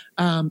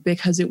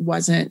because it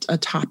wasn't a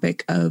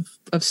topic of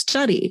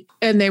study.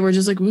 And they were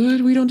just like,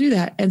 we don't do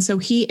that. And so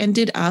he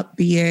ended up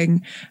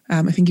being,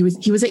 I think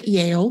he was at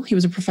Yale. He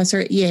was a professor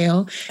at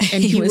Yale.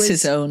 And he was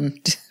his own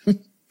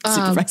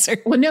supervisor.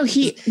 Well, no.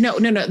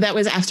 That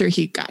was after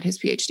he got his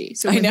PhD.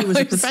 So when he was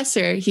a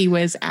professor, he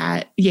was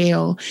at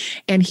Yale,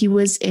 and he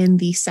was in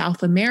the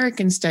South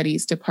American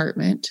Studies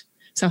department,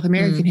 South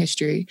American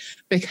history,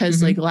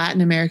 because like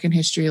Latin American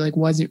history like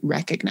wasn't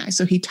recognized.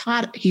 So he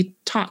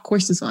taught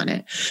courses on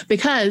it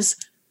because,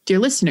 dear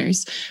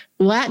listeners,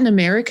 Latin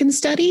American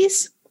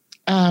studies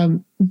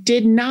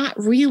did not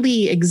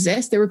really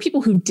exist. There were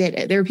people who did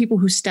it. There were people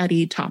who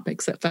studied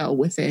topics that fell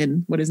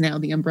within what is now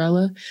the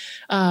umbrella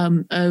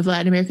of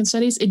Latin American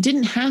studies. It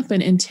didn't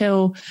happen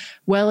until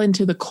well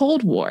into the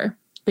Cold War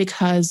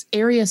because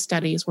area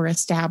studies were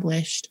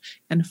established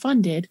and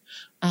funded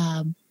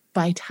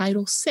by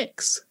Title VI.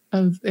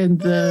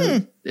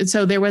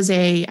 So there was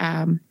a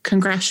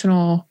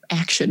congressional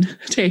action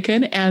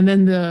taken, and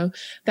then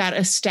that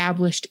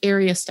established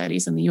area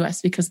studies in the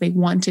U.S. because they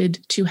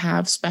wanted to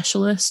have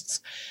specialists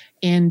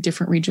in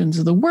different regions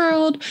of the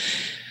world,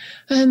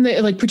 and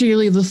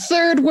particularly the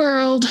third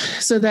world,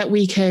 so that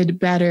we could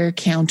better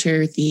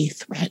counter the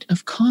threat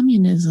of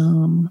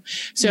communism.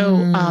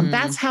 So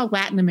that's how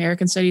Latin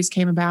American studies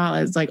came about,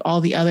 as like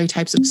all the other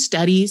types of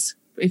studies.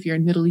 If you're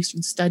in Middle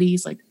Eastern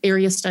studies, like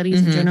area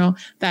studies in general,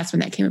 that's when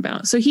that came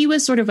about. So he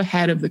was sort of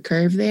ahead of the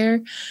curve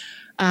there.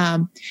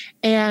 And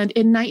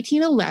in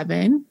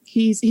 1911,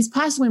 he's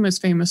possibly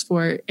most famous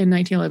for, in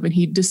 1911,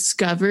 he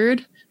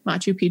discovered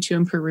Machu Picchu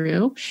in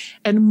Peru.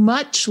 And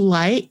much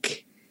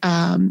like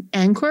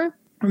Angkor,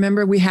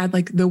 remember we had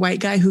like the white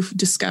guy who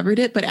discovered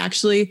it, but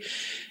actually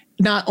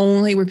not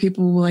only were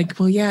people like,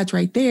 well, yeah, it's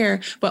right there,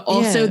 but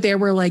also there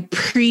were like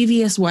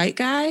previous white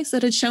guys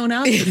that had shown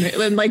up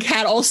and like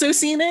had also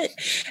seen it.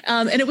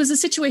 And it was a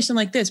situation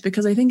like this,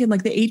 because I think in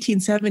like the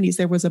 1870s,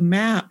 there was a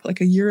map, like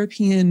a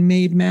European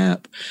made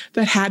map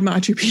that had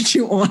Machu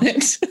Picchu on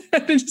it.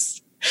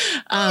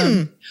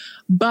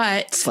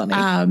 But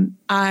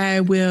I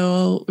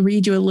will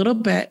read you a little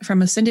bit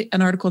from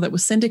an article that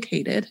was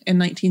syndicated in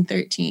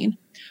 1913.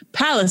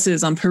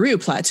 Palaces on Peru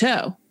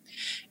Plateau.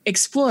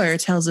 Explorer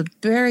tells of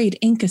buried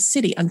Inca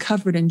city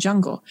uncovered in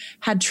jungle,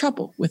 had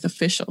trouble with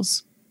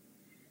officials.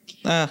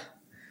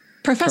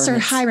 Professor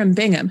Hiram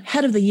Bingham,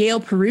 head of the Yale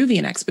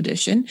Peruvian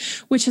expedition,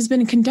 which has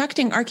been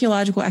conducting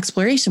archaeological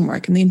exploration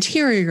work in the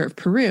interior of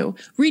Peru,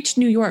 reached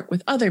New York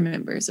with other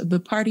members of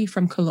the party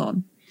from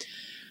Cologne.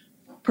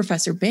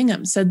 Professor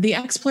Bingham said the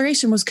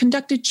exploration was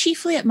conducted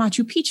chiefly at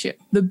Machu Picchu,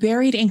 the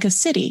buried Inca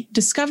city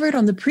discovered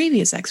on the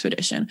previous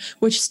expedition,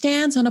 which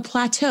stands on a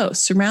plateau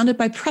surrounded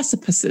by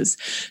precipices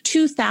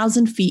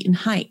 2,000 feet in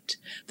height.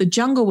 The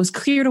jungle was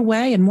cleared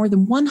away and more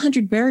than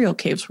 100 burial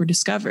caves were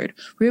discovered.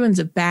 Ruins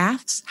of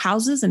baths,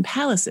 houses, and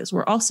palaces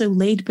were also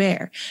laid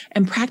bare,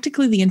 and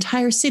practically the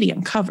entire city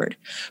uncovered.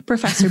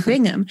 Professor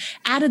Bingham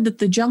added that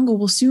the jungle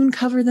will soon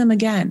cover them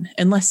again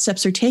unless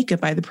steps are taken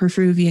by the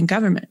Peruvian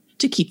government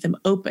to keep them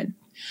open.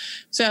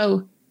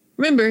 So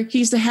remember,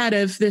 he's the head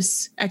of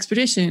this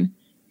expedition,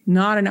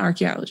 not an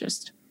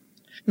archaeologist.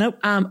 Nope.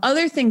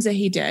 Other things that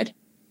he did.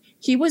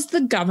 He was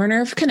the governor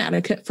of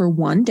Connecticut for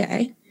one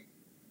day.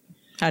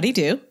 How'd he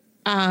do?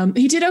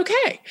 He did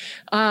okay.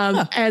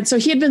 And so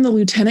he had been the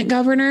lieutenant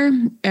governor,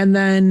 and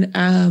then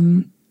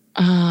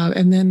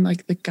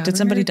like the governor. Did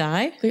somebody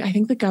die? I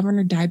think the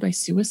governor died by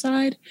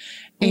suicide.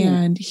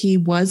 And he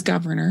was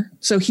governor.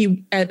 So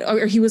there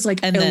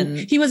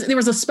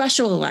was a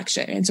special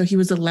election. And so he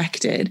was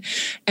elected.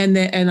 And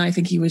I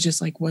think he was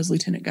just like, was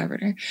lieutenant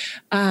governor.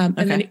 And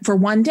then for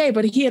one day,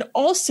 but he had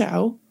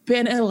also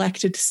been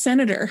elected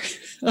senator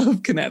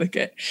of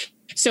Connecticut.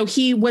 So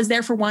he was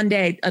there for one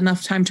day,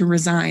 enough time to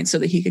resign so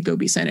that he could go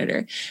be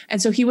senator.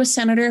 And so he was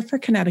senator for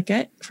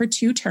Connecticut for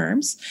 2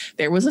 terms.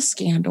 There was a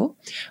scandal.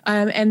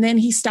 And then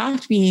he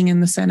stopped being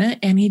in the Senate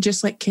and he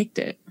just like kicked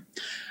it.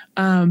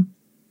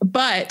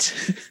 But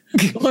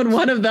on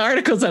one of the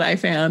articles that I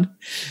found,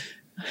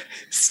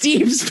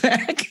 Steve's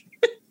back.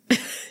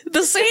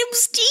 The same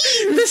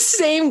Steve. The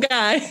same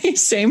guy,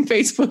 same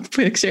Facebook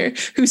picture,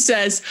 who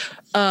says,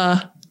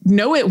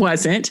 no, it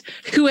wasn't.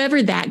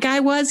 Whoever that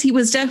guy was, he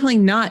was definitely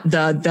not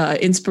the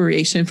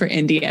inspiration for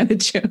Indiana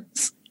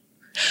Jones.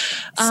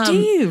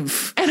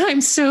 Steve. And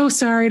I'm so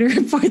sorry to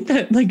report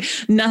that like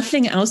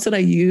nothing else that I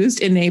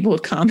used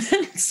enabled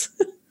comments.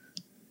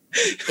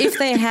 If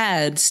they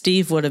had,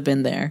 Steve would have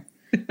been there.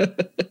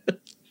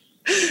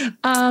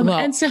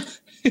 And so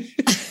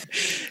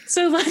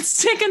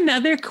let's take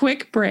another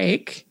quick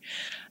break.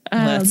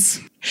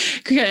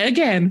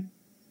 Again,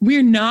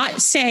 we're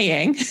not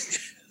saying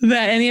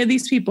that any of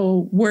these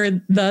people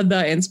were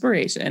the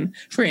inspiration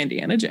for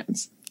Indiana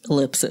Jones.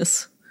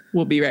 Ellipsis.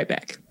 We'll be right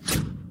back.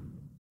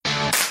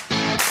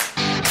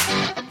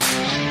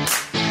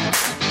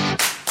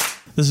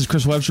 This is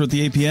Chris Webster at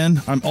the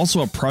APN. I'm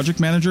also a project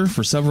manager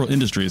for several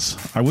industries.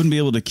 I wouldn't be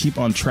able to keep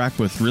on track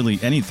with really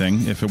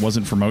anything if it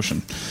wasn't for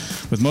Motion.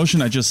 With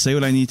Motion, I just say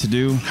what I need to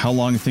do, how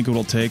long I think it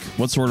will take,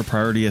 what sort of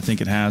priority I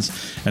think it has,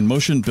 and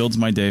Motion builds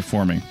my day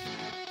for me.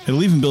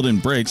 It'll even build in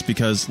breaks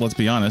because, let's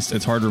be honest,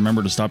 it's hard to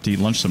remember to stop to eat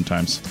lunch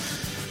sometimes.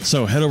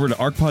 So head over to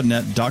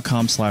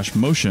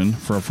arcpodnet.com/motion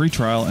for a free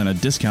trial and a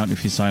discount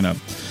if you sign up.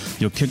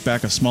 You'll kick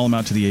back a small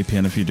amount to the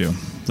APN if you do.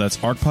 That's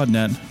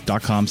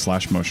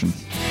arcpodnet.com/motion.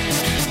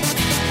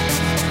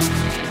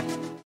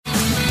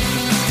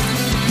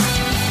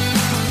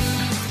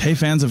 Hey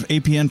fans of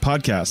APN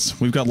podcasts,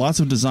 we've got lots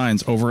of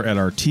designs over at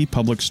our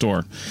TeePublic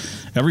store.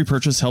 Every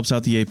purchase helps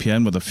out the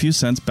APN with a few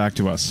cents back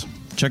to us.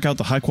 Check out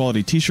the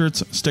high-quality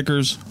t-shirts,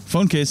 stickers,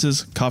 phone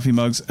cases, coffee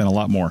mugs, and a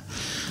lot more.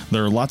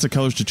 There are lots of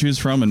colors to choose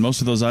from in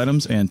most of those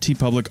items, and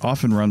TeePublic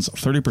often runs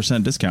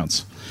 30%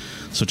 discounts.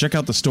 So check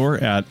out the store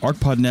at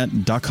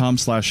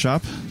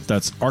arcpodnet.com/shop.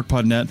 That's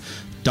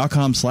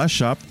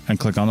arcpodnet.com/shop, and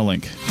click on the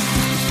link.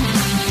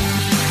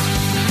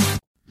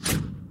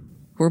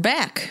 We're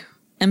back.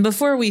 And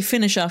before we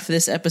finish off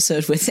this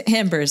episode with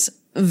Amber's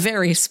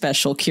very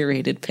special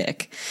curated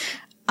pick,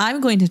 I'm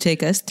going to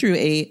take us through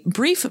a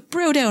brief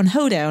bro-down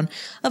hoedown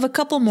of a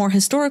couple more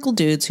historical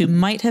dudes who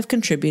might have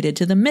contributed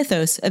to the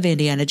mythos of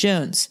Indiana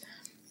Jones.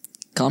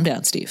 Calm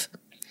down, Steve.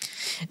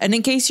 And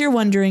in case you're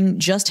wondering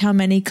just how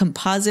many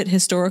composite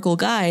historical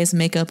guys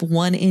make up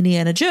one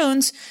Indiana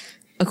Jones,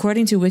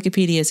 according to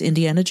Wikipedia's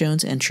Indiana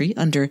Jones entry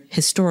under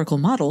historical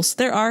models,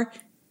 there are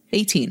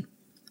 18.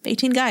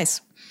 18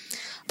 guys.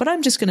 But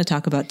I'm just going to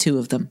talk about two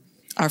of them.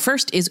 Our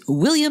first is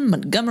William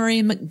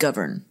Montgomery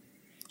McGovern.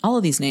 All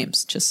of these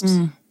names just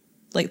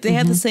like they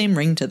had the same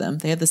ring to them.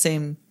 They had the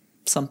same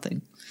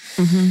something.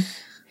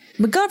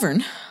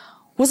 McGovern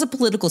was a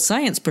political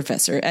science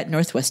professor at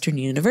Northwestern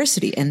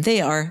University, and they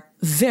are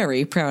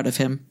very proud of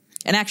him.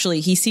 And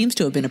actually, he seems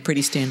to have been a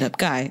pretty stand-up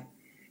guy,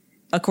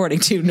 according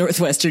to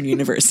Northwestern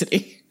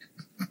University.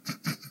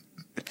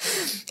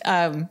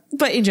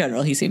 But in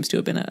general, he seems to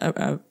have been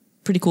a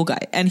pretty cool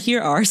guy. And here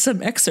are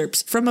some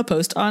excerpts from a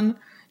post on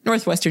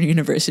Northwestern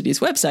University's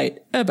website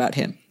about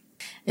him.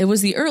 It was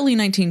the early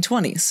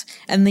 1920s,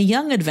 and the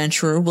young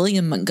adventurer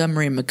William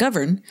Montgomery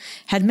McGovern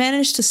had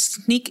managed to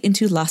sneak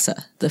into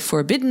Lhasa, the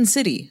forbidden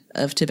city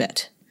of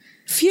Tibet.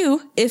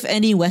 Few, if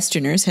any,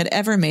 Westerners had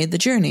ever made the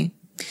journey.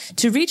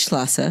 To reach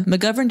Lhasa,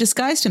 McGovern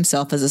disguised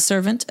himself as a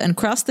servant and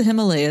crossed the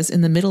Himalayas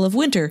in the middle of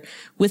winter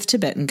with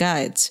Tibetan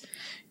guides.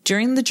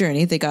 During the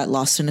journey, they got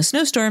lost in a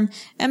snowstorm,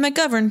 and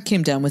McGovern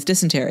came down with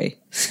dysentery.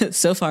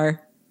 So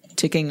far,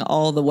 ticking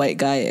all the white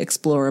guy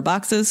explorer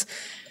boxes,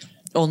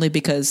 only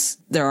because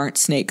there aren't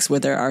snakes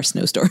where there are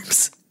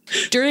snowstorms.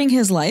 During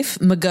his life,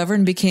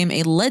 McGovern became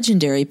a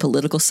legendary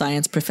political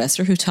science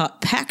professor who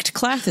taught packed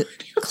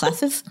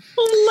classes.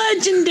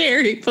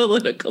 Legendary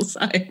political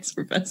science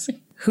professor.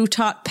 Who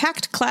taught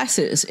packed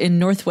classes in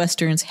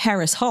Northwestern's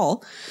Harris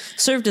Hall,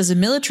 served as a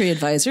military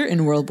advisor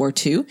in World War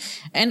II,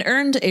 and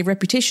earned a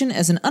reputation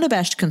as an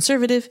unabashed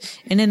conservative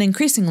in an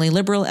increasingly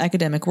liberal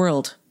academic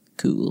world.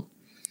 Cool.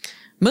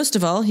 Most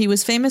of all, he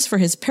was famous for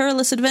his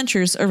perilous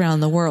adventures around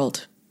the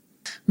world.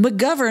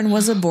 McGovern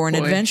was a born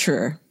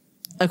adventurer.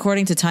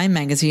 According to Time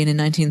magazine in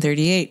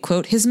 1938,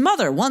 quote, his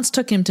mother once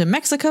took him to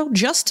Mexico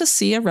just to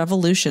see a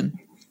revolution,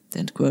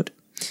 end quote.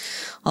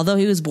 Although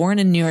he was born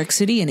in New York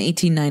City in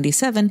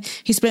 1897,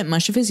 he spent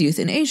much of his youth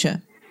in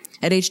Asia.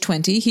 At age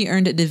 20, he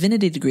earned a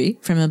divinity degree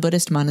from a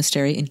Buddhist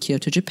monastery in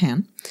Kyoto,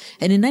 Japan.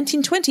 And in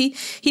 1920,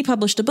 he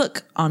published a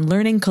book on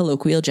learning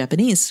colloquial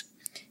Japanese.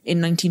 In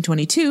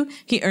 1922,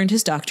 he earned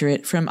his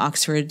doctorate from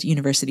Oxford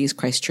University's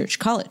Christ Church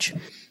College.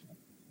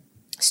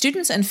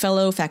 Students and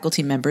fellow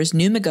faculty members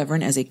knew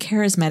McGovern as a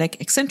charismatic,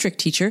 eccentric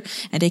teacher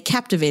and a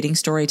captivating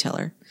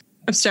storyteller.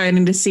 I'm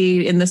starting to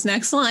see in this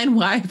next line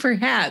why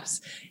perhaps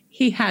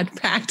he had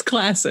packed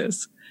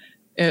classes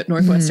at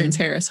Northwestern's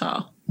Harris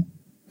Hall.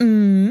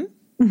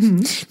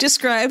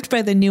 Described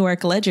by the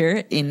Newark Ledger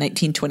in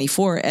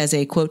 1924 as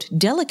a, quote,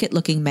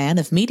 delicate-looking man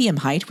of medium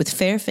height with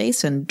fair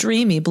face and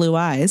dreamy blue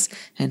eyes,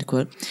 end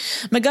quote.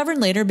 McGovern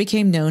later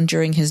became known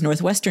during his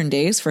Northwestern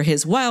days for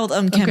his wild,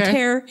 unkempt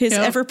hair, his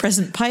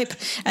ever-present pipe,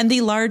 and the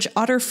large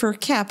otter fur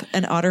cap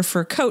and otter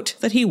fur coat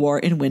that he wore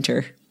in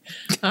winter.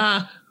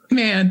 Ah,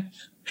 man.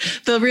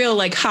 The real,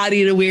 like,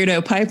 hottie to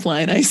weirdo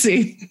pipeline, I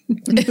see.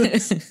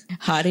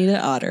 Hottie to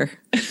otter.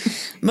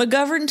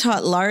 McGovern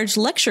taught large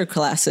lecture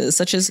classes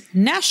such as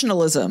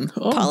nationalism,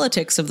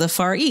 politics of the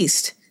Far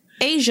East,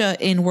 Asia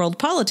in World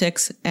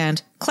Politics,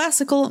 and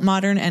Classical,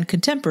 Modern, and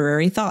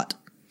Contemporary Thought.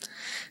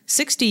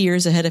 60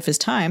 years ahead of his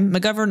time,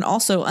 McGovern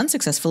also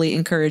unsuccessfully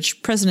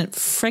encouraged President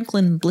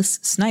Franklin Bliss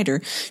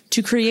Snyder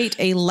to create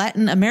a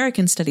Latin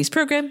American studies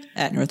program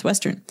at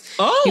Northwestern.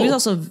 Oh! He was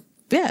also,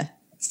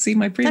 See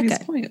my previous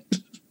point.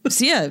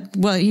 So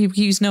well,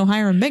 he's no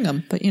Hiram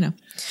Bingham, but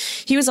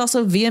he was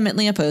also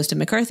vehemently opposed to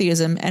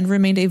McCarthyism and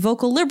remained a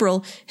vocal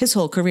liberal his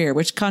whole career,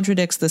 which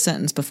contradicts the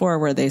sentence before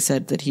where they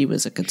said that he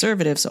was a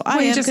conservative. So I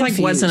am he just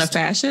confused. wasn't a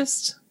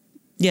fascist?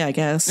 Yeah, I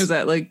guess. Is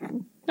that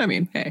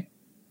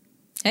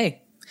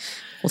hey,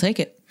 we'll take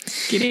it.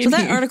 Get in So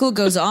that here. article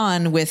goes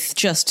on with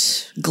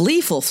just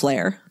gleeful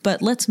flair,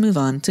 but let's move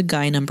on to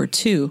guy number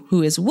 2,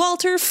 who is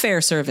Walter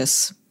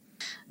Fairservice.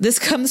 This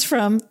comes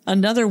from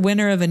another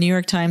winner of a New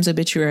York Times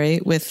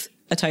obituary with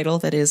a title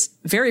that is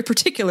very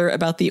particular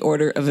about the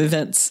order of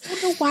events. I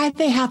don't know why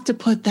they have to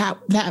put that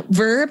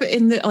verb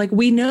in the,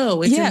 we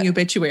know it's in the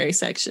obituary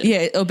section.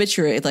 Yeah,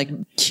 obituary, like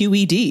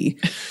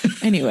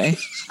QED. Anyway.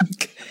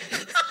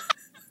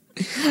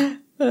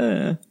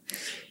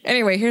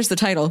 Anyway, here's the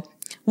title.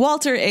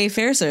 Walter A.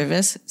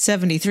 Fairservice,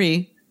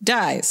 73,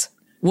 dies,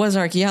 was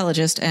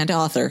archaeologist and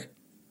author.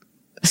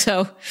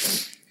 So...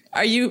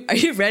 Are you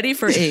ready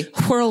for a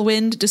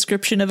whirlwind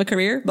description of a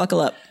career? Buckle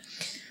up.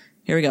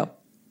 Here we go.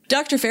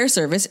 Dr.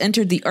 Fairservice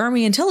entered the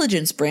Army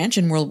Intelligence Branch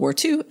in World War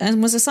II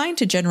and was assigned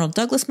to General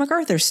Douglas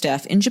MacArthur's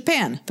staff in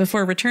Japan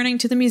before returning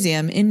to the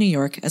museum in New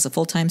York as a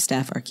full-time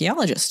staff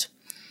archaeologist.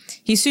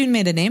 He soon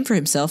made a name for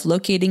himself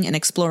locating and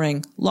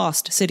exploring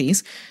lost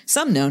cities,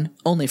 some known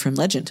only from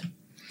legend.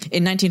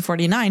 In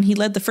 1949, he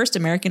led the first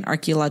American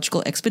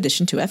archaeological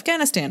expedition to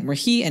Afghanistan, where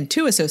he and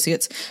 2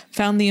 associates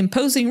found the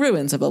imposing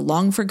ruins of a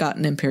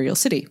long-forgotten imperial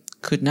city.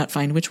 Could not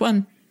find which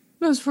one.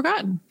 It was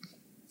forgotten.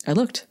 I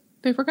looked.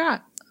 They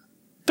forgot.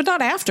 But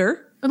not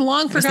after. And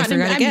long forgotten.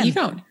 Forgot again. You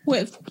don't.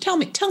 Wait, tell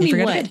me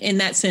what again. in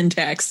that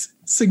syntax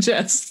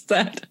suggests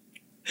that.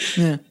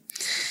 Yeah.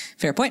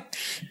 Fair point.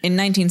 In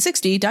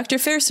 1960, Dr.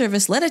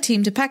 Fairservice led a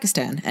team to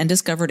Pakistan and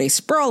discovered a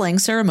sprawling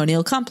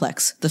ceremonial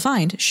complex. The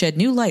find shed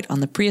new light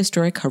on the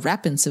prehistoric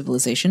Harappan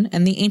civilization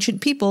and the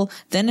ancient people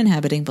then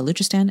inhabiting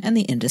Baluchistan and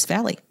the Indus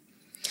Valley.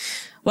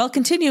 While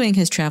continuing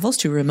his travels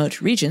to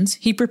remote regions,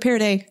 he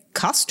prepared a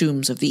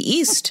Costumes of the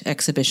East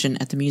exhibition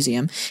at the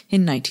museum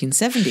in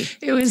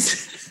 1970. It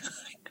was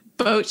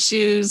boat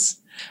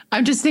shoes.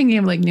 I'm just thinking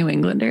of New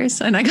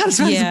Englanders, and I got to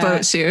find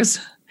boat shoes.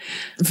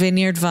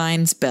 Vineyard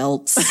vines,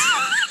 belts.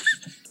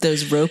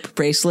 Those rope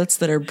bracelets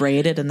that are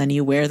braided and then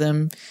you wear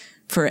them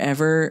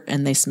forever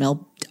and they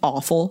smell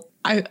awful.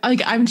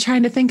 I'm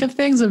trying to think of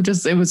things of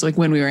just, it was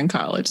when we were in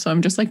college. So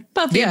I'm just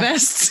puffy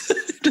vests.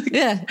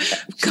 Yeah.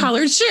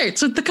 Collared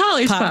shirts with the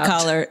collars Pop popped.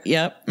 collar.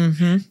 Yep.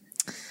 Mm-hmm.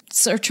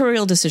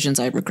 Sartorial decisions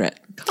I regret.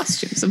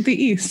 Costumes of the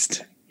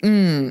East.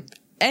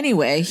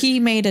 Anyway,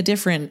 he made a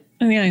different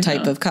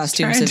type of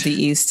Costumes of the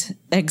East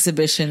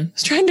exhibition. I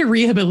was trying to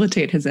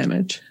rehabilitate his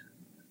image.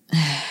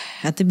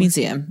 At the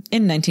museum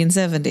in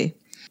 1970.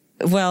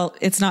 Well,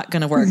 it's not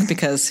going to work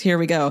because here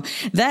we go.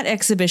 That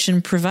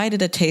exhibition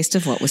provided a taste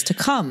of what was to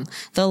come.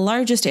 The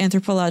largest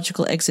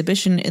anthropological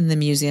exhibition in the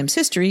museum's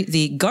history,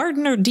 the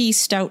Gardner D.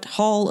 Stout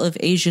Hall of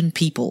Asian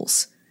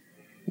Peoples.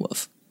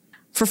 Woof.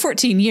 For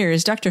 14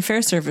 years, Dr.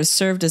 Fairservice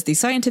served as the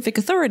scientific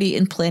authority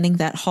in planning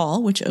that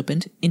hall, which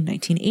opened in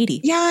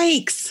 1980.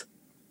 Yikes.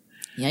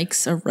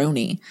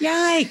 Yikes-a-roni.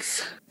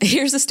 Yikes.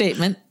 Here's a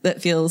statement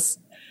that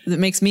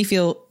makes me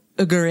feel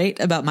great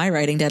about my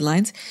writing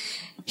deadlines.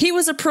 He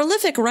was a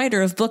prolific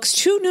writer of books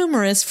too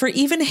numerous for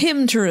even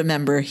him to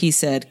remember, he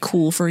said.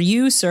 Cool for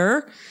you,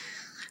 sir.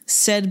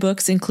 Said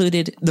books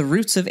included The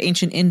Roots of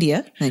Ancient India,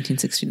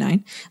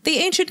 1969, The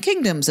Ancient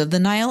Kingdoms of the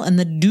Nile and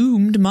the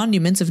Doomed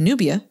Monuments of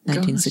Nubia,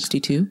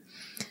 1962,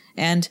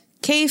 and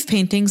Cave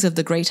Paintings of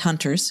the Great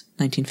Hunters,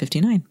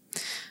 1959.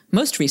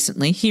 Most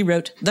recently, he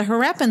wrote The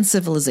Harappan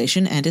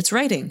Civilization and Its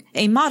Writing,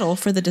 a model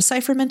for the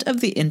decipherment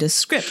of the Indus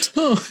script,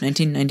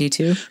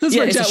 1992.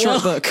 Yeah, it's a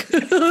short book.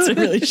 It's a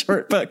really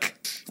short book.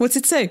 What's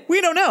it say?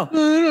 We don't know.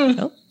 I don't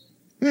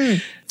know.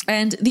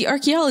 And The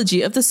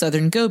Archaeology of the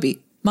Southern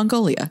Gobi,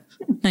 Mongolia,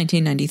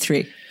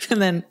 1993.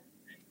 And then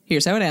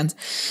here's how it ends.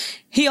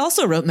 He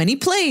also wrote many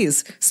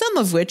plays, some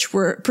of which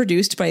were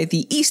produced by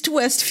the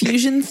East-West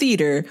Fusion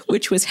Theater,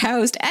 which was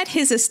housed at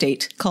his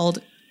estate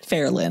called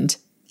Fairland.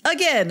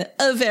 Again,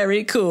 a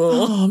very cool.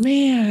 Oh,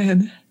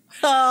 man.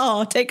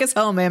 Oh, take us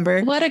home,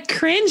 Amber. What a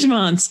cringe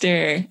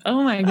monster.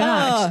 Oh, my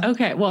gosh.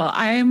 Okay, well,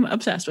 I'm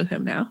obsessed with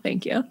him now.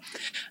 Thank you.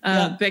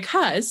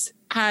 Because,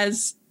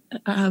 as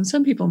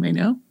some people may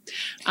know,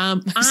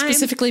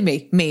 specifically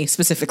me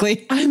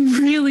specifically.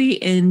 I'm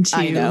really into,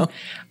 I know.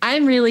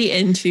 I'm really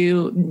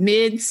into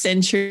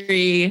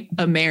mid-century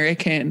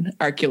American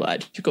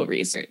archaeological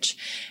research.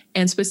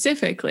 And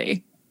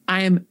specifically,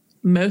 I am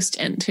most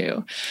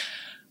into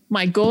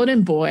my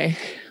golden boy,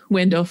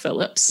 Wendell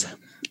Phillips,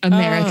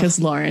 America's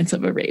Lawrence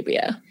of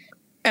Arabia.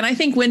 And I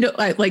think Wendell,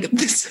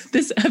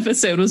 this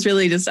episode was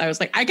really just, I was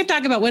like, I could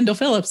talk about Wendell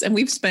Phillips, and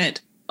we've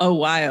spent a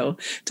while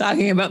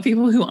talking about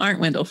people who aren't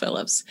Wendell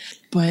Phillips.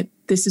 But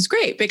this is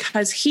great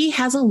because he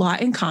has a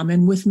lot in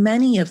common with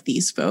many of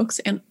these folks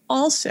and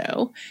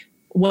also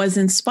was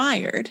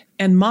inspired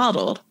and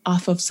modeled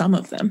off of some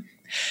of them.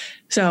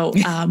 So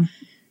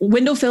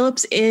Wendell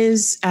Phillips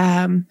is,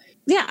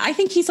 I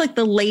think he's like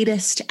the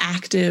latest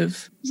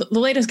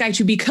guy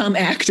to become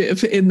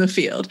active in the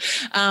field.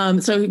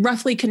 So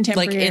roughly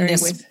contemporary,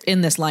 like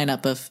in this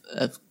lineup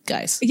of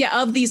guys.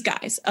 Yeah, of these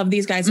guys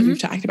that we've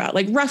talked about,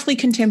 like roughly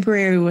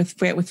contemporary with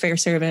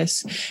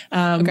Fairservice,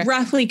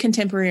 roughly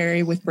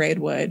contemporary with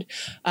Braidwood.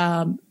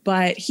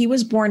 But he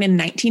was born in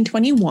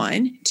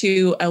 1921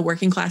 to a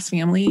working class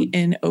family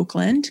in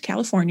Oakland,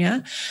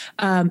 California.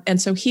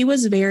 And so he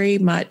was very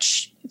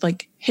much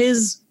like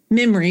his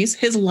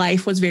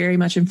life was very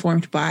much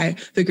informed by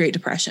the Great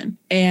Depression.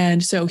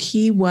 And so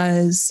he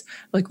was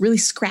like really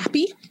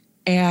scrappy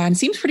and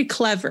seems pretty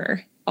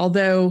clever,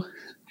 although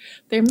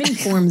there are many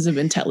forms of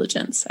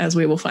intelligence, as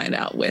we will find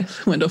out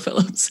with Wendell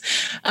Phillips.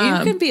 You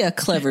can be a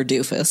clever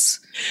doofus.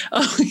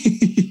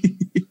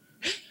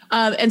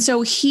 And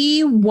so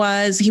he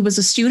was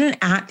a student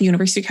at the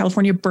University of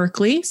California,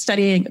 Berkeley,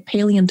 studying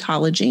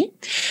paleontology.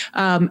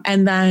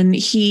 And then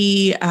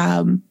he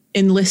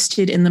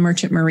enlisted in the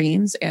Merchant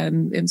Marines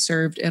and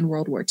served in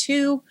World War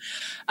II.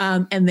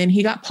 And then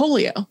he got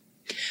polio.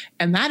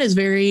 And that is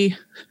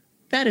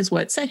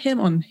what set him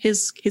on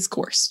his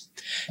course.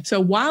 So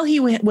while he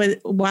had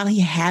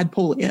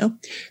polio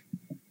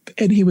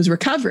and he was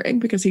recovering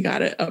because he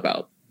got it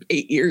about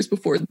 8 years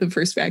before the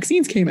first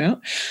vaccines came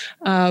out,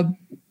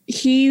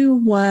 he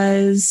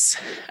was,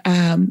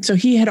 so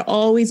he had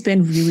always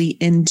been really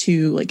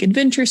into like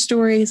adventure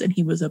stories, and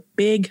he was a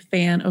big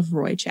fan of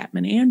Roy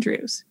Chapman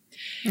Andrews.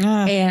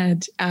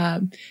 And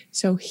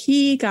so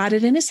he got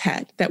it in his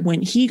head that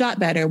when he got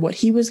better, what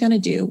he was going to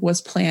do was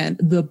plan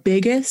the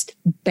biggest,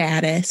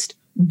 baddest,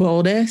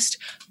 boldest,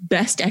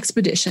 best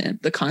expedition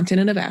the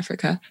continent of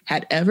Africa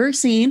had ever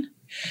seen.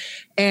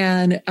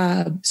 And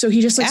so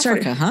he just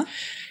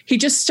he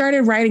just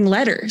started writing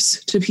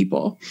letters to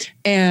people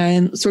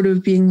and sort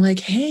of being like,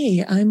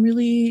 hey, I'm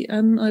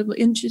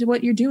into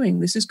what you're doing.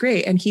 This is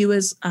great. And he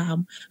was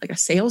like a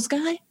sales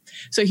guy.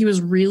 So he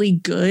was really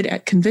good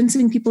at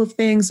convincing people of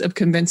things, of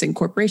convincing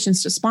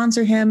corporations to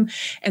sponsor him.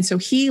 And so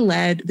he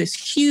led this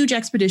huge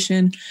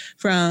expedition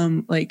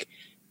from like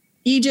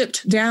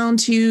Egypt down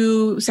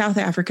to South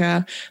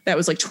Africa that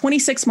was like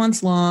 26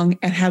 months long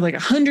and had like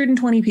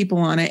 120 people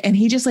on it. And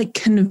he just like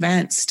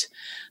convinced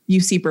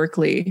UC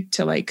Berkeley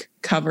to like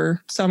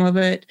cover some of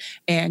it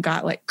and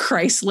got like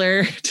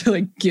Chrysler to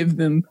like give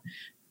them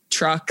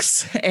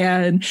trucks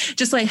and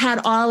just like had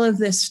all of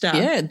this stuff.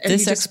 Yeah,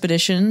 this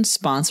expedition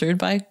sponsored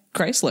by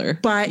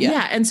Chrysler. But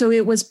yeah, and so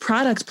it was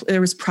there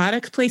was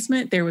product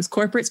placement, there was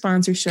corporate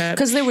sponsorship.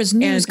 Because there was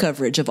news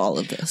coverage of all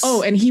of this.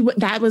 Oh, and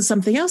that was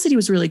something else that he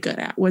was really good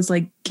at, was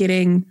like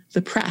getting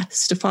the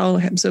press to follow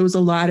him. So it was a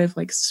lot of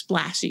like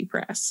splashy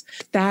press.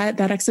 That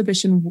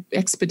expedition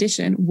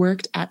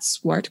worked at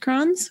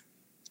Swartkrans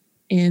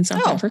in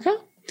South Africa.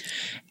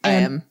 I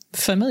am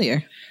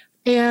familiar.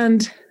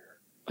 And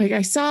like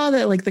I saw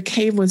that like the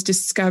cave was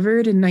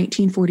discovered in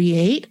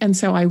 1948. And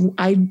so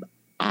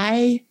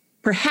I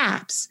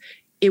perhaps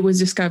it was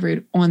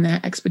discovered on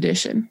that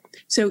expedition.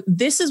 So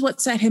this is what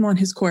set him on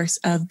his course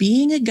of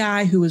being a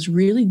guy who was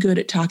really good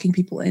at talking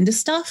people into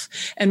stuff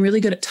and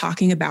really good at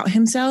talking about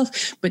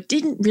himself, but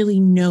didn't really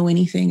know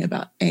anything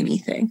about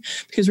anything.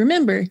 Because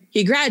remember,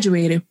 he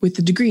graduated with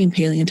a degree in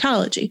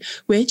paleontology,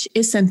 which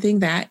is something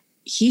that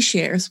he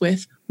shares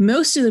with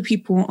most of the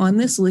people on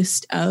this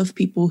list of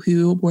people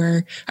who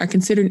are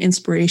considered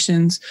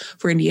inspirations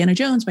for Indiana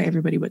Jones by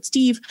everybody but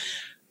Steve,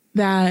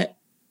 that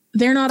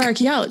they're not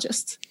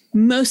archaeologists.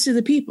 Most of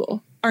the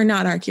people are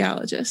not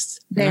archaeologists.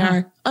 They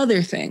are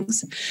other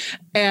things.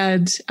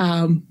 And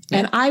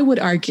I would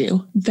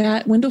argue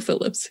that Wendell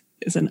Phillips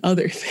is an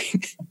other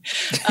thing.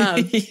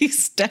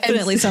 He's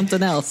definitely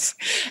something else.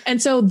 And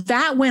so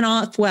that went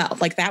off well.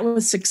 Like that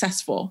was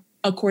successful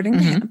according to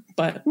him.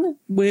 But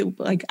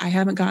I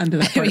haven't gotten to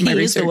that part of my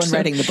research. He was the one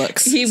writing the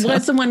books. He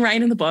was the one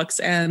writing the books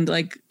and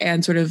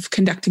sort of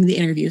conducting the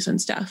interviews and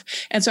stuff.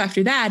 And so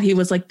after that, he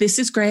was like, this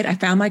is great. I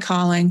found my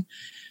calling.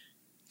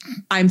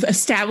 I'm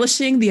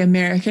establishing the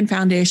American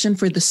Foundation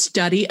for the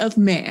Study of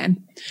Man.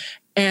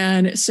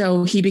 And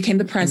so he became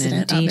the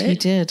president of it. He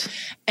did.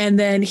 And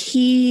then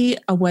he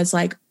was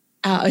like,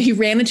 he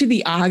ran into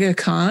the Aga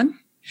Khan,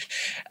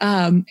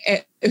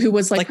 who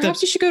was like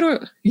perhaps you should go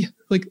to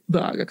the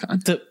Aga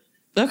Khan.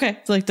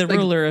 Like the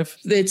ruler of.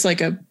 It's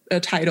like a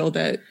title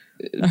that.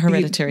 A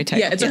hereditary title.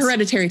 Yeah, it's a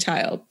hereditary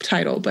title.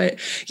 But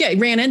yeah, he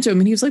ran into him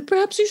and he was like,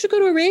 perhaps you should go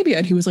to Arabia.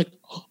 And he was like,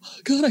 oh my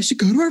God, I should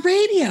go to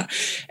Arabia.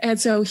 And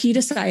so he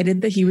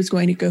decided that he was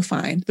going to go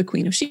find the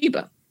Queen of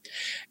Sheba.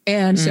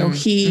 And so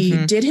he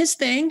did his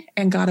thing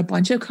and got a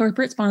bunch of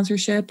corporate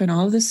sponsorship and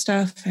all of this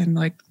stuff and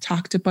like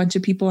talked a bunch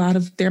of people out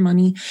of their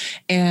money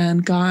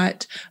and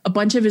got a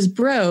bunch of his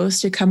bros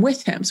to come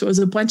with him. So it was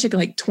a bunch of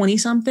like 20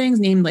 somethings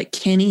named like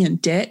Kenny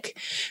and Dick.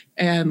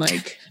 and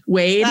like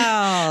Wade,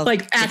 Oh,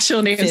 like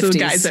actual names of the 50s.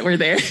 guys that were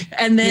there.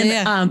 And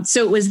then,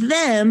 so it was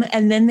them.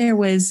 And then there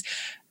was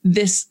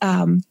this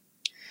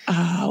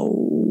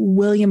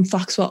William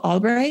Foxwell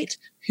Albright,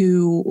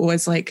 who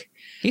was like,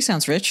 he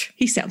sounds rich.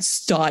 he sounds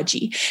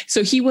stodgy.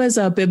 So he was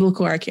a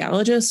biblical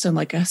archaeologist and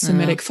like a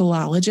Semitic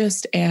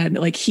philologist. And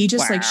like, he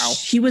just like,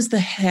 he was the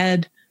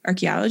head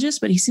archaeologist,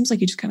 but he seems like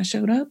he just kind of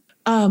showed up.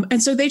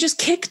 And so they just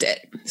kicked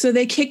it. So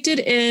they kicked it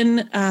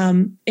in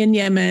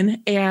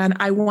Yemen. And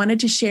I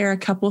wanted to share a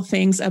couple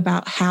things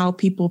about how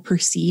people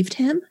perceived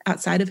him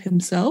outside of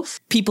himself.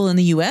 People in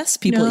the U.S.,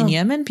 people in No.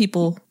 Yemen,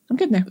 people. I'm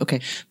good there.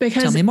 Okay.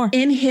 Because Tell me more.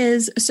 in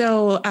his,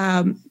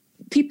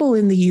 people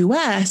in the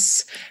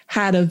US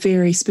had a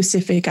very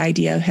specific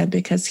idea of him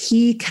because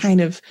he kind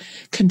of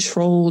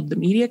controlled the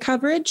media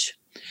coverage.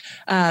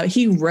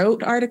 He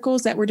wrote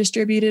articles that were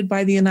distributed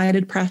by the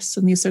United Press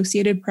and the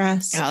Associated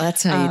Press. Oh,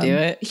 that's how you do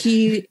it.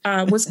 He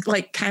was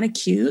like kind of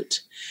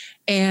cute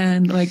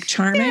and like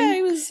charming. Yeah,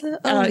 he was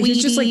a he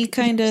was just weedy like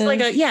kind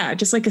of,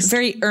 just like a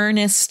very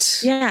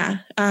earnest,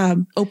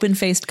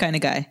 open-faced kind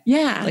of guy.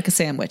 yeah, Like a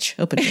sandwich,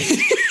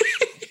 open-faced.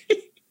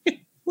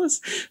 was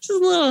just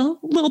a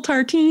little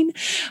tartine.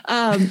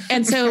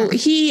 And so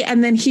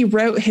he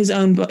wrote his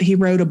own book. He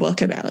wrote a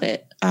book about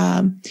it.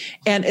 And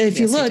if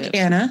you Yes, he look, did.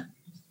 Anna,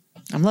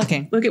 I'm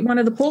looking. look at one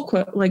of the poll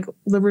quote, like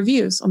the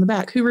reviews on the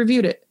back. Who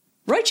reviewed it?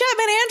 Roy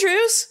Chapman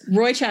Andrews.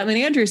 Roy Chapman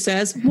Andrews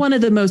says, one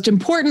of the most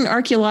important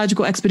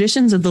archaeological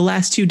expeditions of the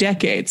last 2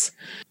 decades.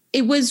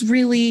 It was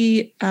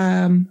really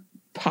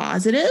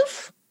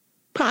positive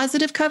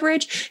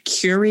coverage,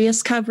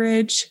 curious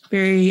coverage,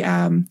 very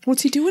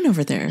What's he doing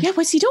over there? yeah,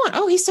 what's he doing?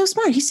 Oh, he's so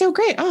smart. He's so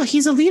great. Oh,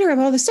 he's a leader of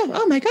all this stuff.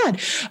 Oh my God.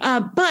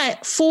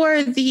 But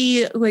for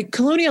the like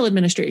colonial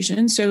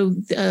administration, so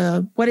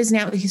what is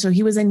now, so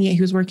he was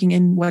working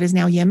in what is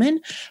now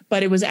Yemen,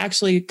 but it was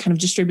actually kind of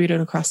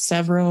distributed across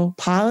several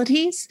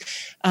polities,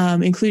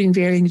 including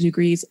varying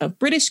degrees of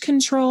British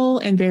control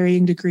and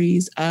varying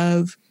degrees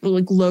of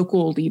like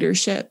local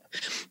leadership.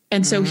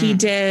 And so he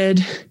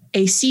did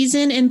a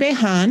season in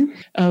Behan,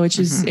 which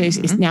is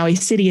now a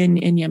city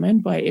in Yemen,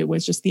 but it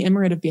was just the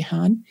Emirate of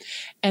Behan.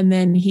 And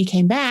then he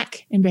came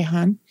back in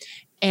Behan.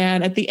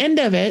 And at the end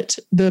of it,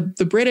 the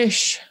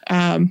British,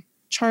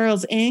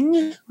 Charles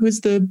Ng,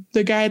 who's the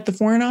guy at the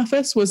Foreign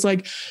Office, was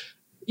like,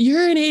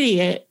 you're an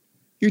idiot.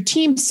 Your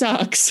team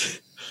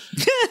sucks.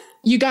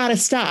 You got to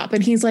stop.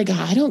 And he's like,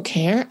 I don't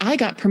care. I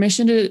got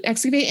permission to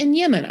excavate in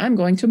Yemen. I'm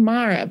going to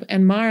Marib.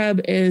 And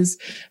Marib is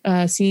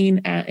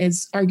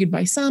is argued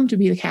by some to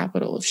be the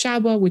capital of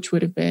Shaba, which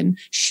would have been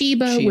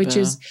Sheba. Which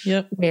is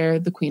where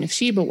the Queen of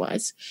Sheba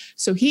was.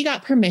 So he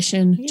got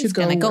permission to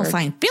go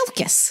find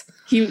Bilqis.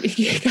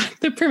 He got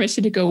the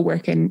permission to go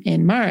work in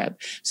Marib.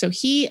 So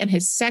he and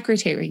his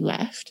secretary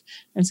left.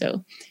 And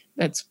so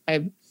that's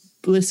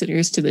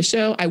listeners to the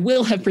show. I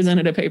will have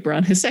presented a paper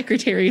on his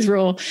secretary's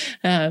role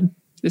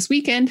this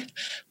weekend,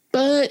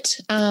 but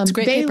it's a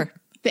great paper.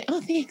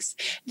 Thanks.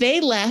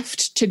 They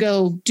left to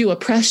go do a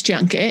press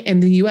junket in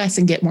the U.S.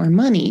 and get more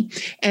money.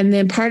 And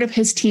then part of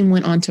his team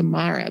went on to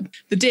Marib.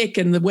 The Dick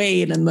and the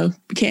Wade and the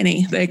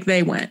Kenny,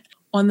 they went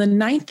on the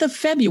 9th of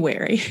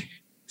February.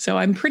 So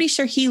I'm pretty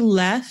sure he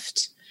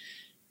left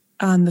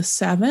on the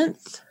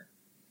 7th.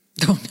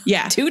 Oh, no.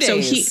 Yeah. 2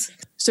 days.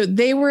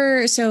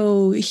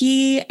 So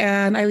he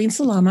and Eileen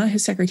Salama,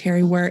 his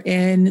secretary, were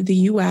in the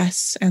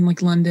U.S. and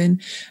like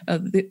London.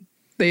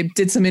 They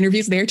did some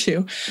interviews there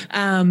too,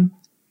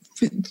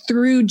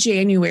 through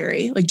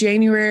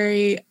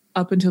January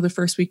up until the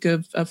first week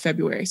of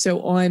February.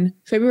 So on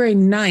February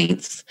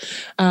 9th,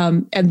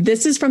 and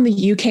this is from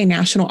the UK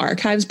National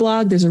Archives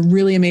blog. There's a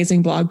really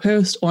amazing blog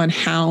post on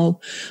how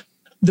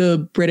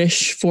the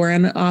British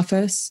Foreign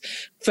Office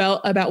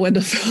felt about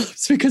Wendell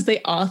Phillips, because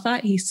they all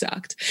thought he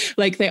sucked.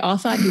 Like they all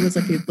thought he was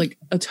like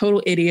a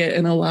total idiot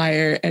and a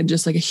liar and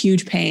just like a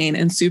huge pain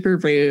and super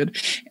rude.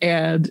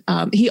 And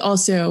he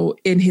also,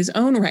 in his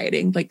own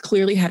writing, like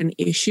clearly had an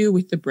issue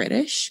with the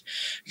British,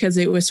 because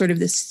it was sort of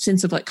this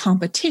sense of like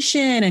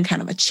competition and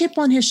kind of a chip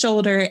on his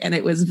shoulder. And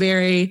it was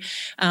very,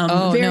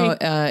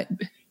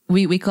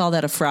 we call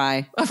that a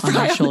fry on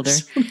our shoulder.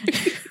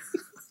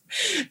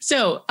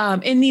 So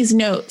in these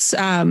notes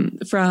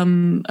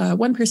from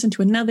one person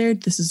to another,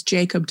 this is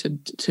Jacob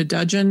to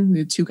Dudgeon,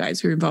 the 2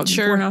 guys who are involved in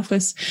the Foreign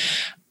Office.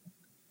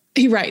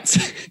 He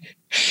writes,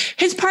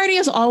 his party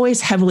is always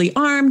heavily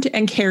armed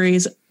and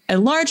carries a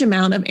large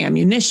amount of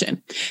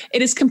ammunition.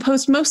 It is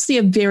composed mostly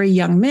of very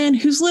young men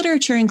whose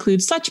literature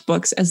includes such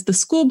books as the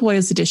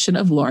schoolboy's edition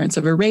of Lawrence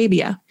of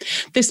Arabia.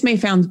 This may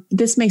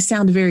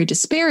sound very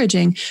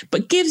disparaging,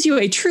 but gives you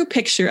a true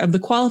picture of the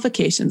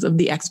qualifications of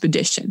the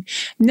expedition.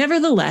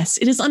 Nevertheless,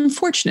 it is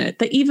unfortunate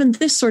that even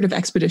this sort of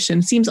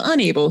expedition seems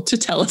unable to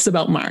tell us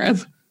about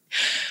Marib.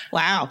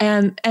 Wow.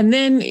 And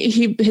then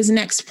his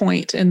next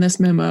point in this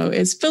memo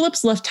is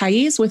Phillips left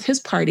Taiz with his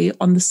party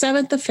on the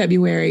 7th of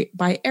February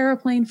by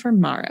airplane for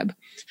Marib.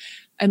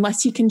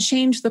 Unless he can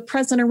change the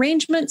present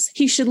arrangements,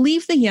 he should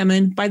leave the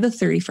Yemen by the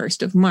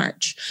 31st of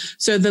March.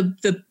 So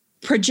the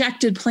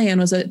projected plan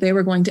was that they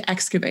were going to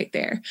excavate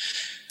there.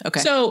 Okay.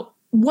 So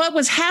what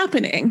was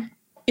happening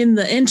in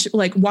the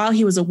like while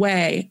he was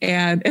away,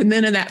 and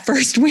then in that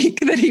first week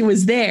that he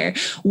was there,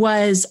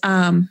 was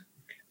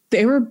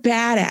they were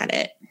bad at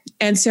it.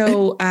 And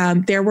so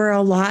there were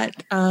a lot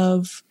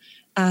of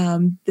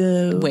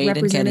the Wade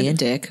and Kenny and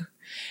Dick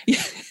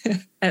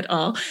at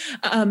all.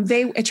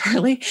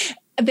 Charlie,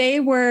 they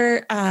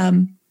were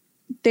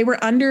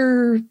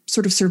under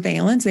sort of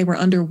surveillance. They were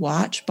under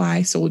watch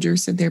by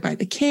soldiers sent there by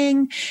the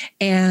king.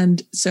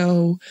 And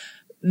so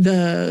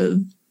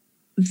the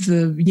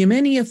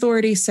Yemeni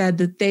authorities said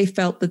that they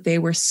felt that they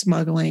were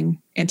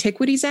smuggling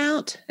antiquities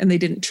out and they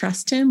didn't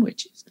trust him,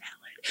 which is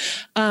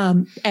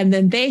valid. And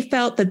then they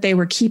felt that they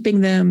were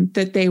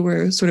that they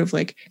were sort of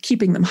like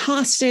keeping them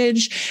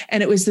hostage.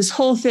 And it was this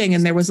whole thing.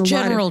 And there was a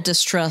general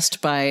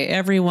distrust by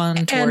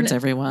everyone towards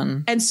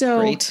everyone. And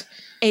so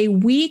a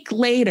week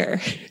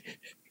later,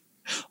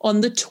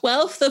 on the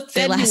 12th of February,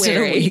 they lasted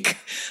a week.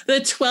 The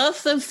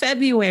 12th of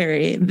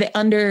February,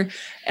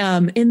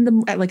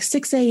 at like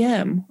 6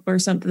 a.m. or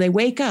something, they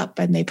wake up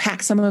and they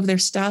pack some of their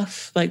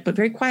stuff, but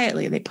very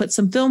quietly. They put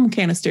some film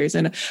canisters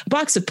in a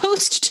box of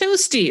Post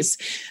Toasties,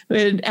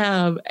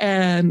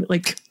 and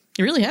like.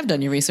 You really have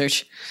done your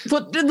research.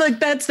 Well,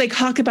 they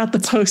talk about the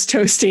Post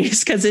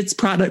Toasties because it's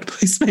product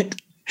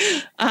placement.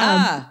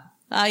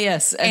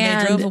 Yes. And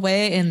they drove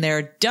away in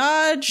their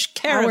Dodge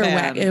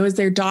Caravan. It was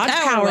their Dodge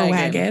Power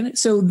Wagon.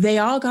 So they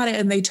all got it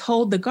and they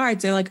told the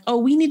guards, they're like, oh,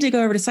 we need to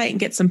go over to site and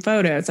get some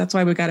photos. That's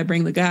why we got to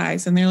bring the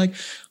guys. And they're like,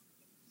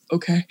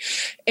 okay.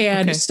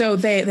 And so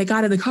they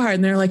got in the car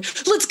and they're like,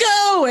 let's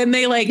go. And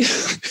they we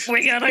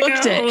gotta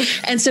booked go.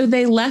 It. And so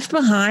they left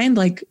behind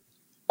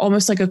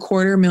almost like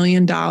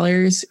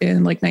 $250,000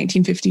 in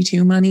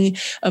 1952 money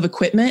of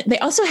equipment. They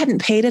also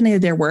hadn't paid any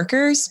of their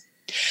workers.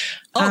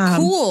 Oh,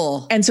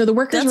 cool. And so the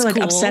workers were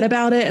upset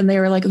about it, and they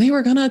were like, they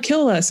were going to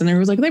kill us. And they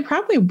was like, they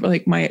probably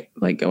might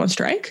go on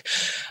strike.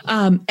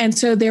 And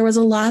so there was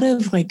a lot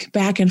of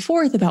back and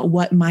forth about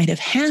what might have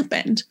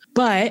happened.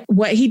 But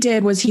what he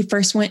did was he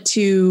first went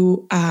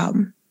to,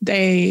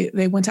 they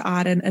went to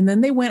Aden, and then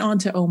they went on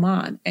to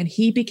Oman, and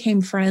he became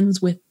friends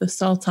with the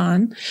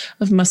Sultan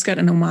of Muscat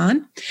and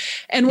Oman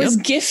and was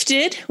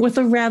gifted with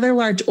a rather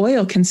large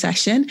oil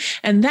concession.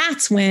 And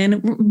that's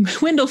when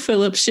Wendell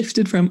Phillips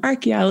shifted from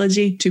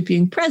archaeology to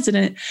being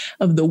president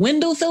of the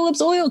Wendell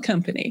Phillips Oil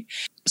Company.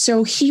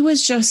 So he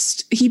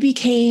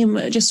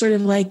became just sort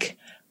of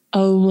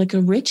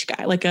a rich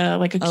guy, a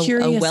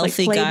curious, a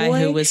wealthy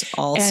guy who was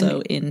also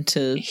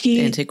into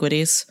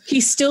antiquities. He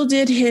still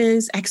did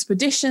his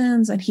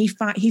expeditions, and he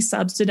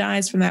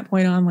subsidized from that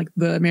point on,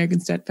 the American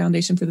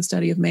Foundation for the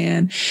Study of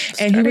Man.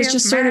 And he was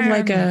just sort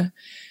of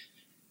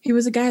he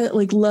was a guy that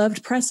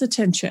loved press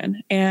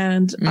attention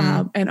and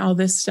all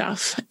this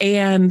stuff.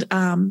 And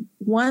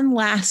one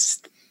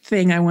last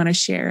thing I want to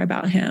share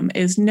about him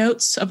is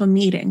notes of a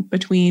meeting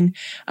between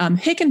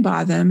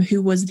Higginbotham,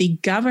 who was the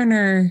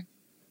governor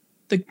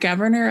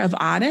of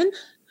Aden.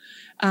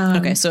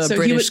 So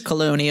British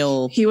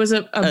colonial. He was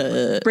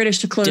a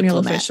British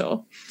colonial diplomat.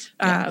 Official.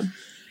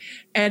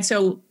 And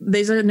so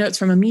these are notes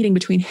from a meeting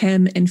between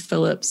him and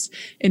Phillips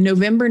in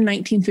November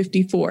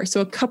 1954.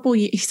 So a couple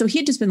years, so he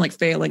had just been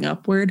failing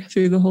upward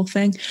through the whole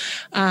thing.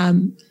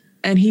 And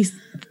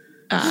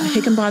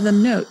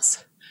Higginbotham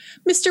notes,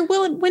 Mr.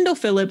 Wendell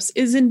Phillips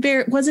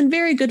was in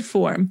very good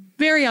form,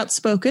 very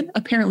outspoken,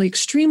 apparently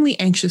extremely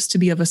anxious to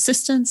be of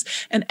assistance,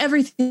 and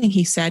everything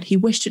he said he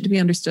wished it to be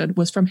understood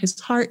was from his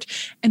heart,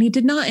 and he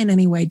did not in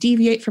any way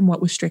deviate from what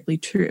was strictly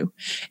true.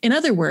 In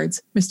other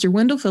words, Mr.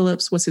 Wendell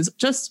Phillips was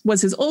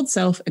his old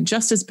self and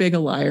just as big a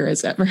liar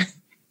as ever.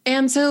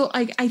 And so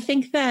I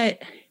think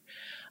that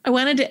I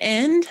wanted to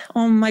end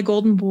on my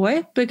golden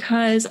boy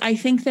because I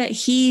think that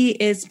he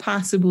is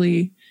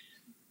possibly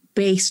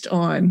based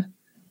on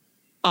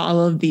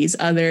all of these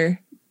other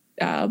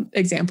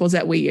examples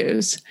that we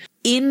use.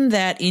 In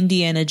that,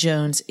 Indiana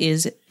Jones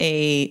is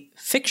a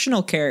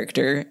fictional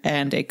character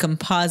and a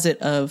composite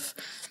of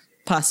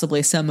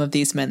possibly some of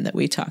these men that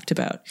we talked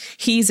about.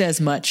 He's as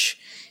much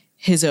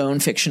his own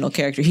fictional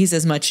character. He's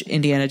as much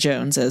Indiana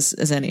Jones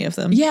as any of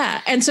them.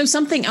 Yeah. And so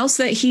something else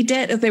that he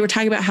did, they were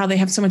talking about how they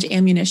have so much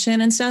ammunition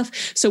and stuff.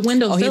 So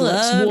Wendell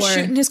Phillips wore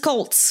shooting his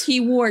Colts. He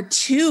wore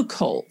 2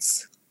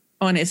 Colts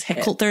on his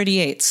head. Colt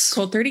 38s.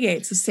 Colt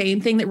 38s. The same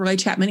thing that Roy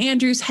Chapman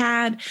Andrews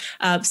had.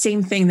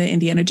 Same thing that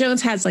Indiana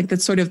Jones has.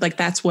 That's sort of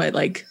that's what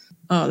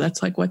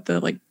that's what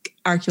the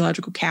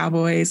archaeological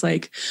cowboys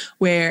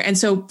wear. And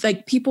so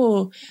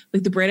people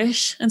the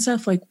British and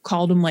stuff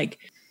called him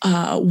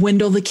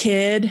Wendell the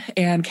Kid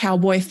and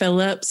Cowboy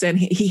Phillips, and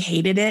he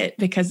hated it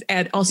because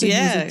he was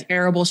a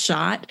terrible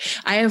shot.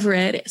 I have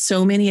read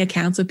so many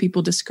accounts of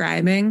people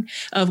describing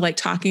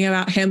talking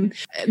about him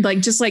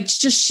just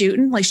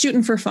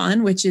shooting for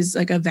fun, which is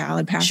a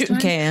valid pastime. Shooting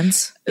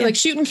cans.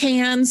 Shooting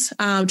cans,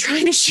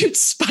 trying to shoot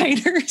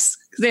spiders.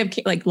 They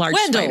have large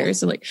spiders.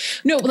 So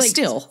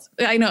still,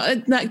 I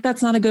know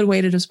that's not a good way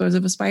to dispose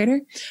of a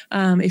spider.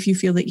 If you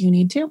feel that you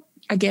need to,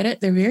 I get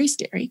it. They're very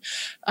scary.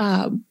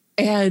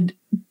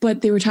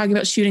 But they were talking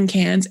about shooting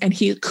cans and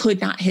he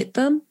could not hit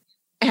them.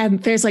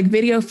 And there's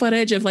video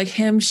footage of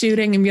him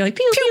shooting and be pew,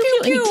 pew, pew,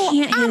 and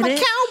he can't I'm hit a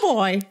it,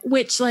 cowboy.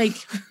 which like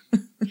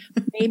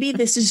maybe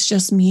this is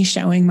just me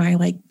showing my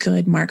like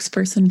good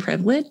marksperson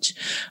privilege,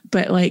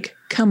 but like,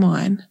 come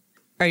on.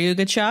 Are you a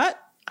good shot?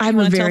 I'm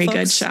You a wanna tell very good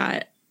folks?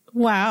 shot.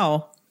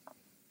 Wow.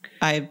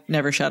 I've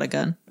never shot a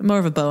gun. I'm more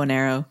of a bow and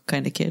arrow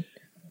kind of kid.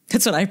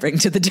 That's what I bring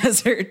to the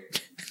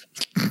desert.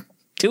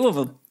 2 of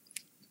them.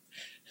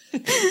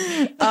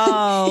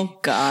 Oh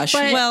gosh.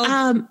 But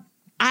Well,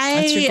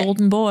 that's your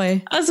golden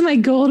boy. That's my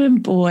golden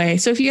boy.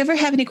 So if you ever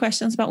have any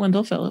questions about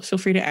Wendell Phillips, feel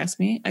free to ask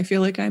me. I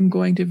feel like I'm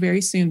going to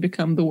very soon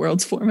become the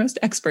world's foremost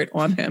expert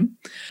on him.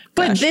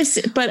 But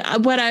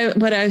what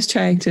I was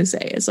trying to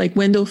say is like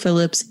Wendell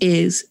Phillips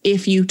is,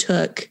 if you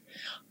took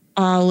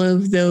all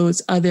of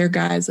those other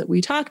guys that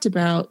we talked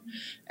about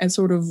and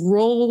sort of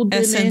rolled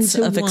them Essence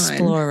into of one,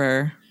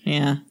 explorer.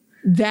 Yeah.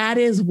 that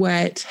is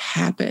what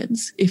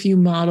happens if you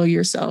model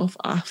yourself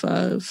off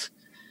of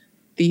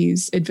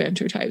these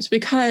adventure types,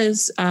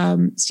 because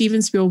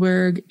Steven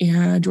Spielberg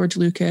and George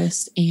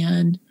Lucas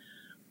and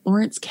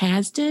Lawrence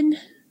Kasdan,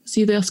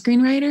 see the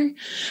screenwriter,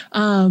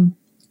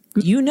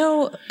 You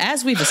know,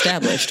 as we've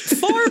established,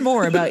 far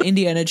more about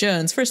Indiana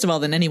Jones, first of all,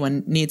 than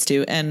anyone needs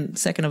to. And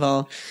second of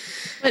all,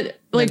 but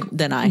like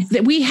than I.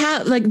 that we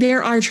have, like,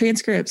 there are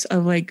transcripts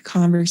of like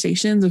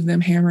conversations of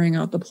them hammering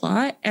out the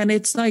plot. And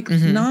it's like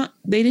not,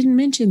 they didn't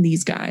mention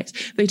these guys.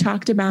 They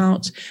talked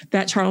about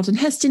that Charlton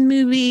Heston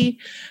movie,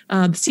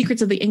 The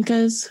Secrets of the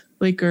Incas,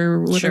 like,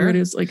 or whatever it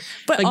is. Like,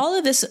 But all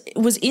of this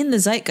was in the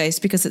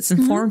zeitgeist because it's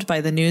informed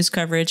by the news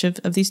coverage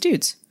of these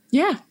dudes.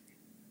 yeah.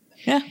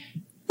 Yeah.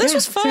 This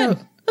was fun.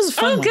 So- This was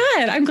a fun. Oh, one.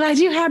 good. I'm glad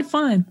you had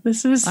fun.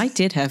 I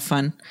did have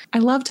fun. I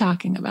love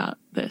talking about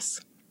this.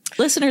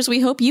 Listeners,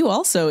 we hope you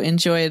also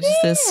enjoyed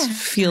this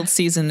field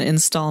season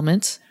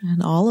installment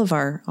and all of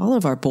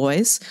our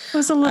boys. It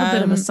was a little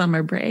bit of a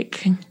summer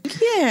break.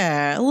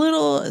 Yeah, a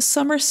little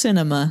summer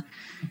cinema,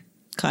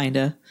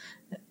 kinda.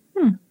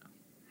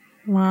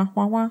 Wah,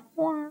 wah, wah,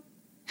 wah.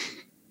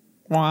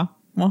 Wah,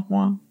 wah,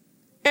 wah.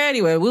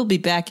 Anyway, we'll be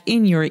back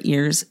in your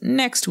ears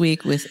next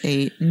week with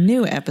a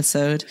new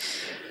episode.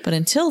 But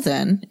until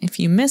then, if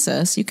you miss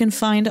us, you can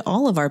find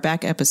all of our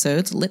back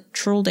episodes,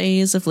 literal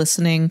days of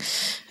listening,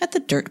 at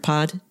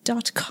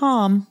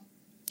thedirtpod.com.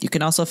 You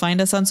can also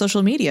find us on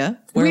social media.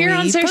 Where We're we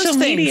on social post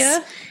media.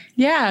 things.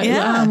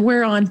 Yeah.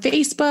 We're on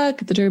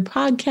Facebook, The Dirt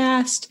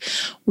Podcast.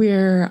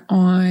 We're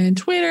on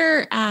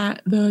Twitter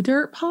at The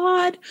Dirt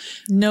Pod.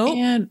 Nope.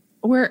 And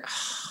we're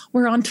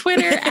on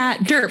Twitter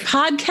at Dirt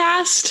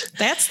Podcast.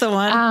 That's the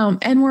one.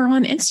 And we're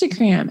on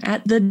Instagram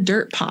at The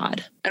Dirt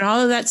Pod. And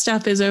all of that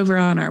stuff is over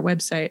on our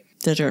website.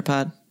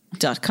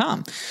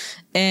 thedirtpod.com.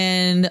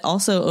 And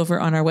also over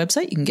on our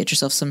website, you can get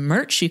yourself some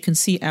merch. You can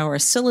see our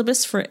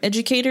syllabus for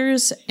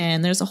educators,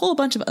 and there's a whole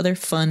bunch of other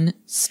fun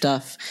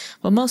stuff.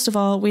 But most of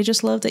all, we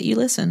just love that you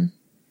listen.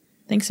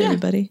 Thanks,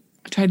 everybody.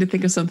 I tried to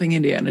think of something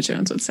Indiana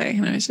Jones would say,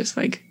 and I was just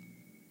like,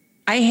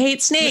 I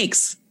hate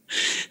snakes.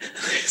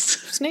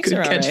 Snakes Good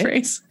are all right.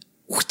 catchphrase.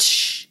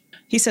 Whoosh.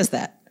 He says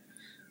that.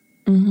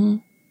 Mm-hmm.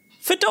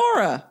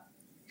 Fedora.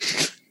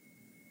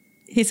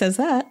 He says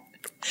that.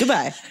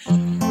 Goodbye.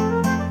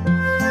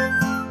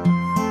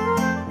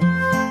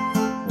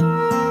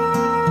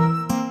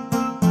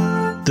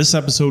 This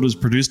episode was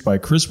produced by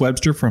Chris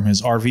Webster from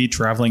his RV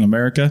Traveling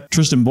America,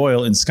 Tristan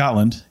Boyle in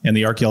Scotland, and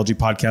the Archaeology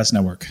Podcast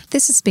Network.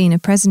 This has been a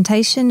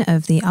presentation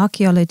of the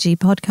Archaeology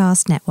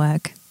Podcast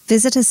Network.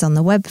 Visit us on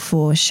the web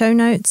for show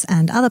notes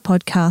and other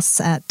podcasts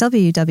at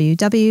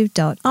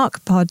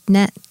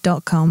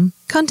www.archpodnet.com.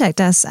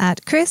 Contact us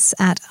at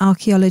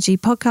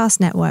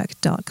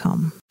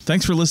chris@archaeologypodcastnetwork.com.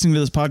 Thanks for listening to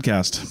this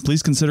podcast.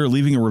 Please consider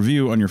leaving a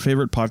review on your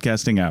favorite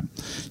podcasting app.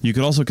 You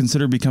could also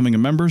consider becoming a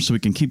member so we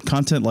can keep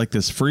content like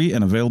this free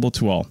and available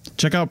to all.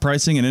 Check out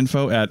pricing and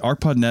info at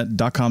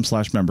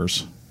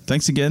archpodnet.com/members.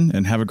 Thanks again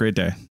and have a great day.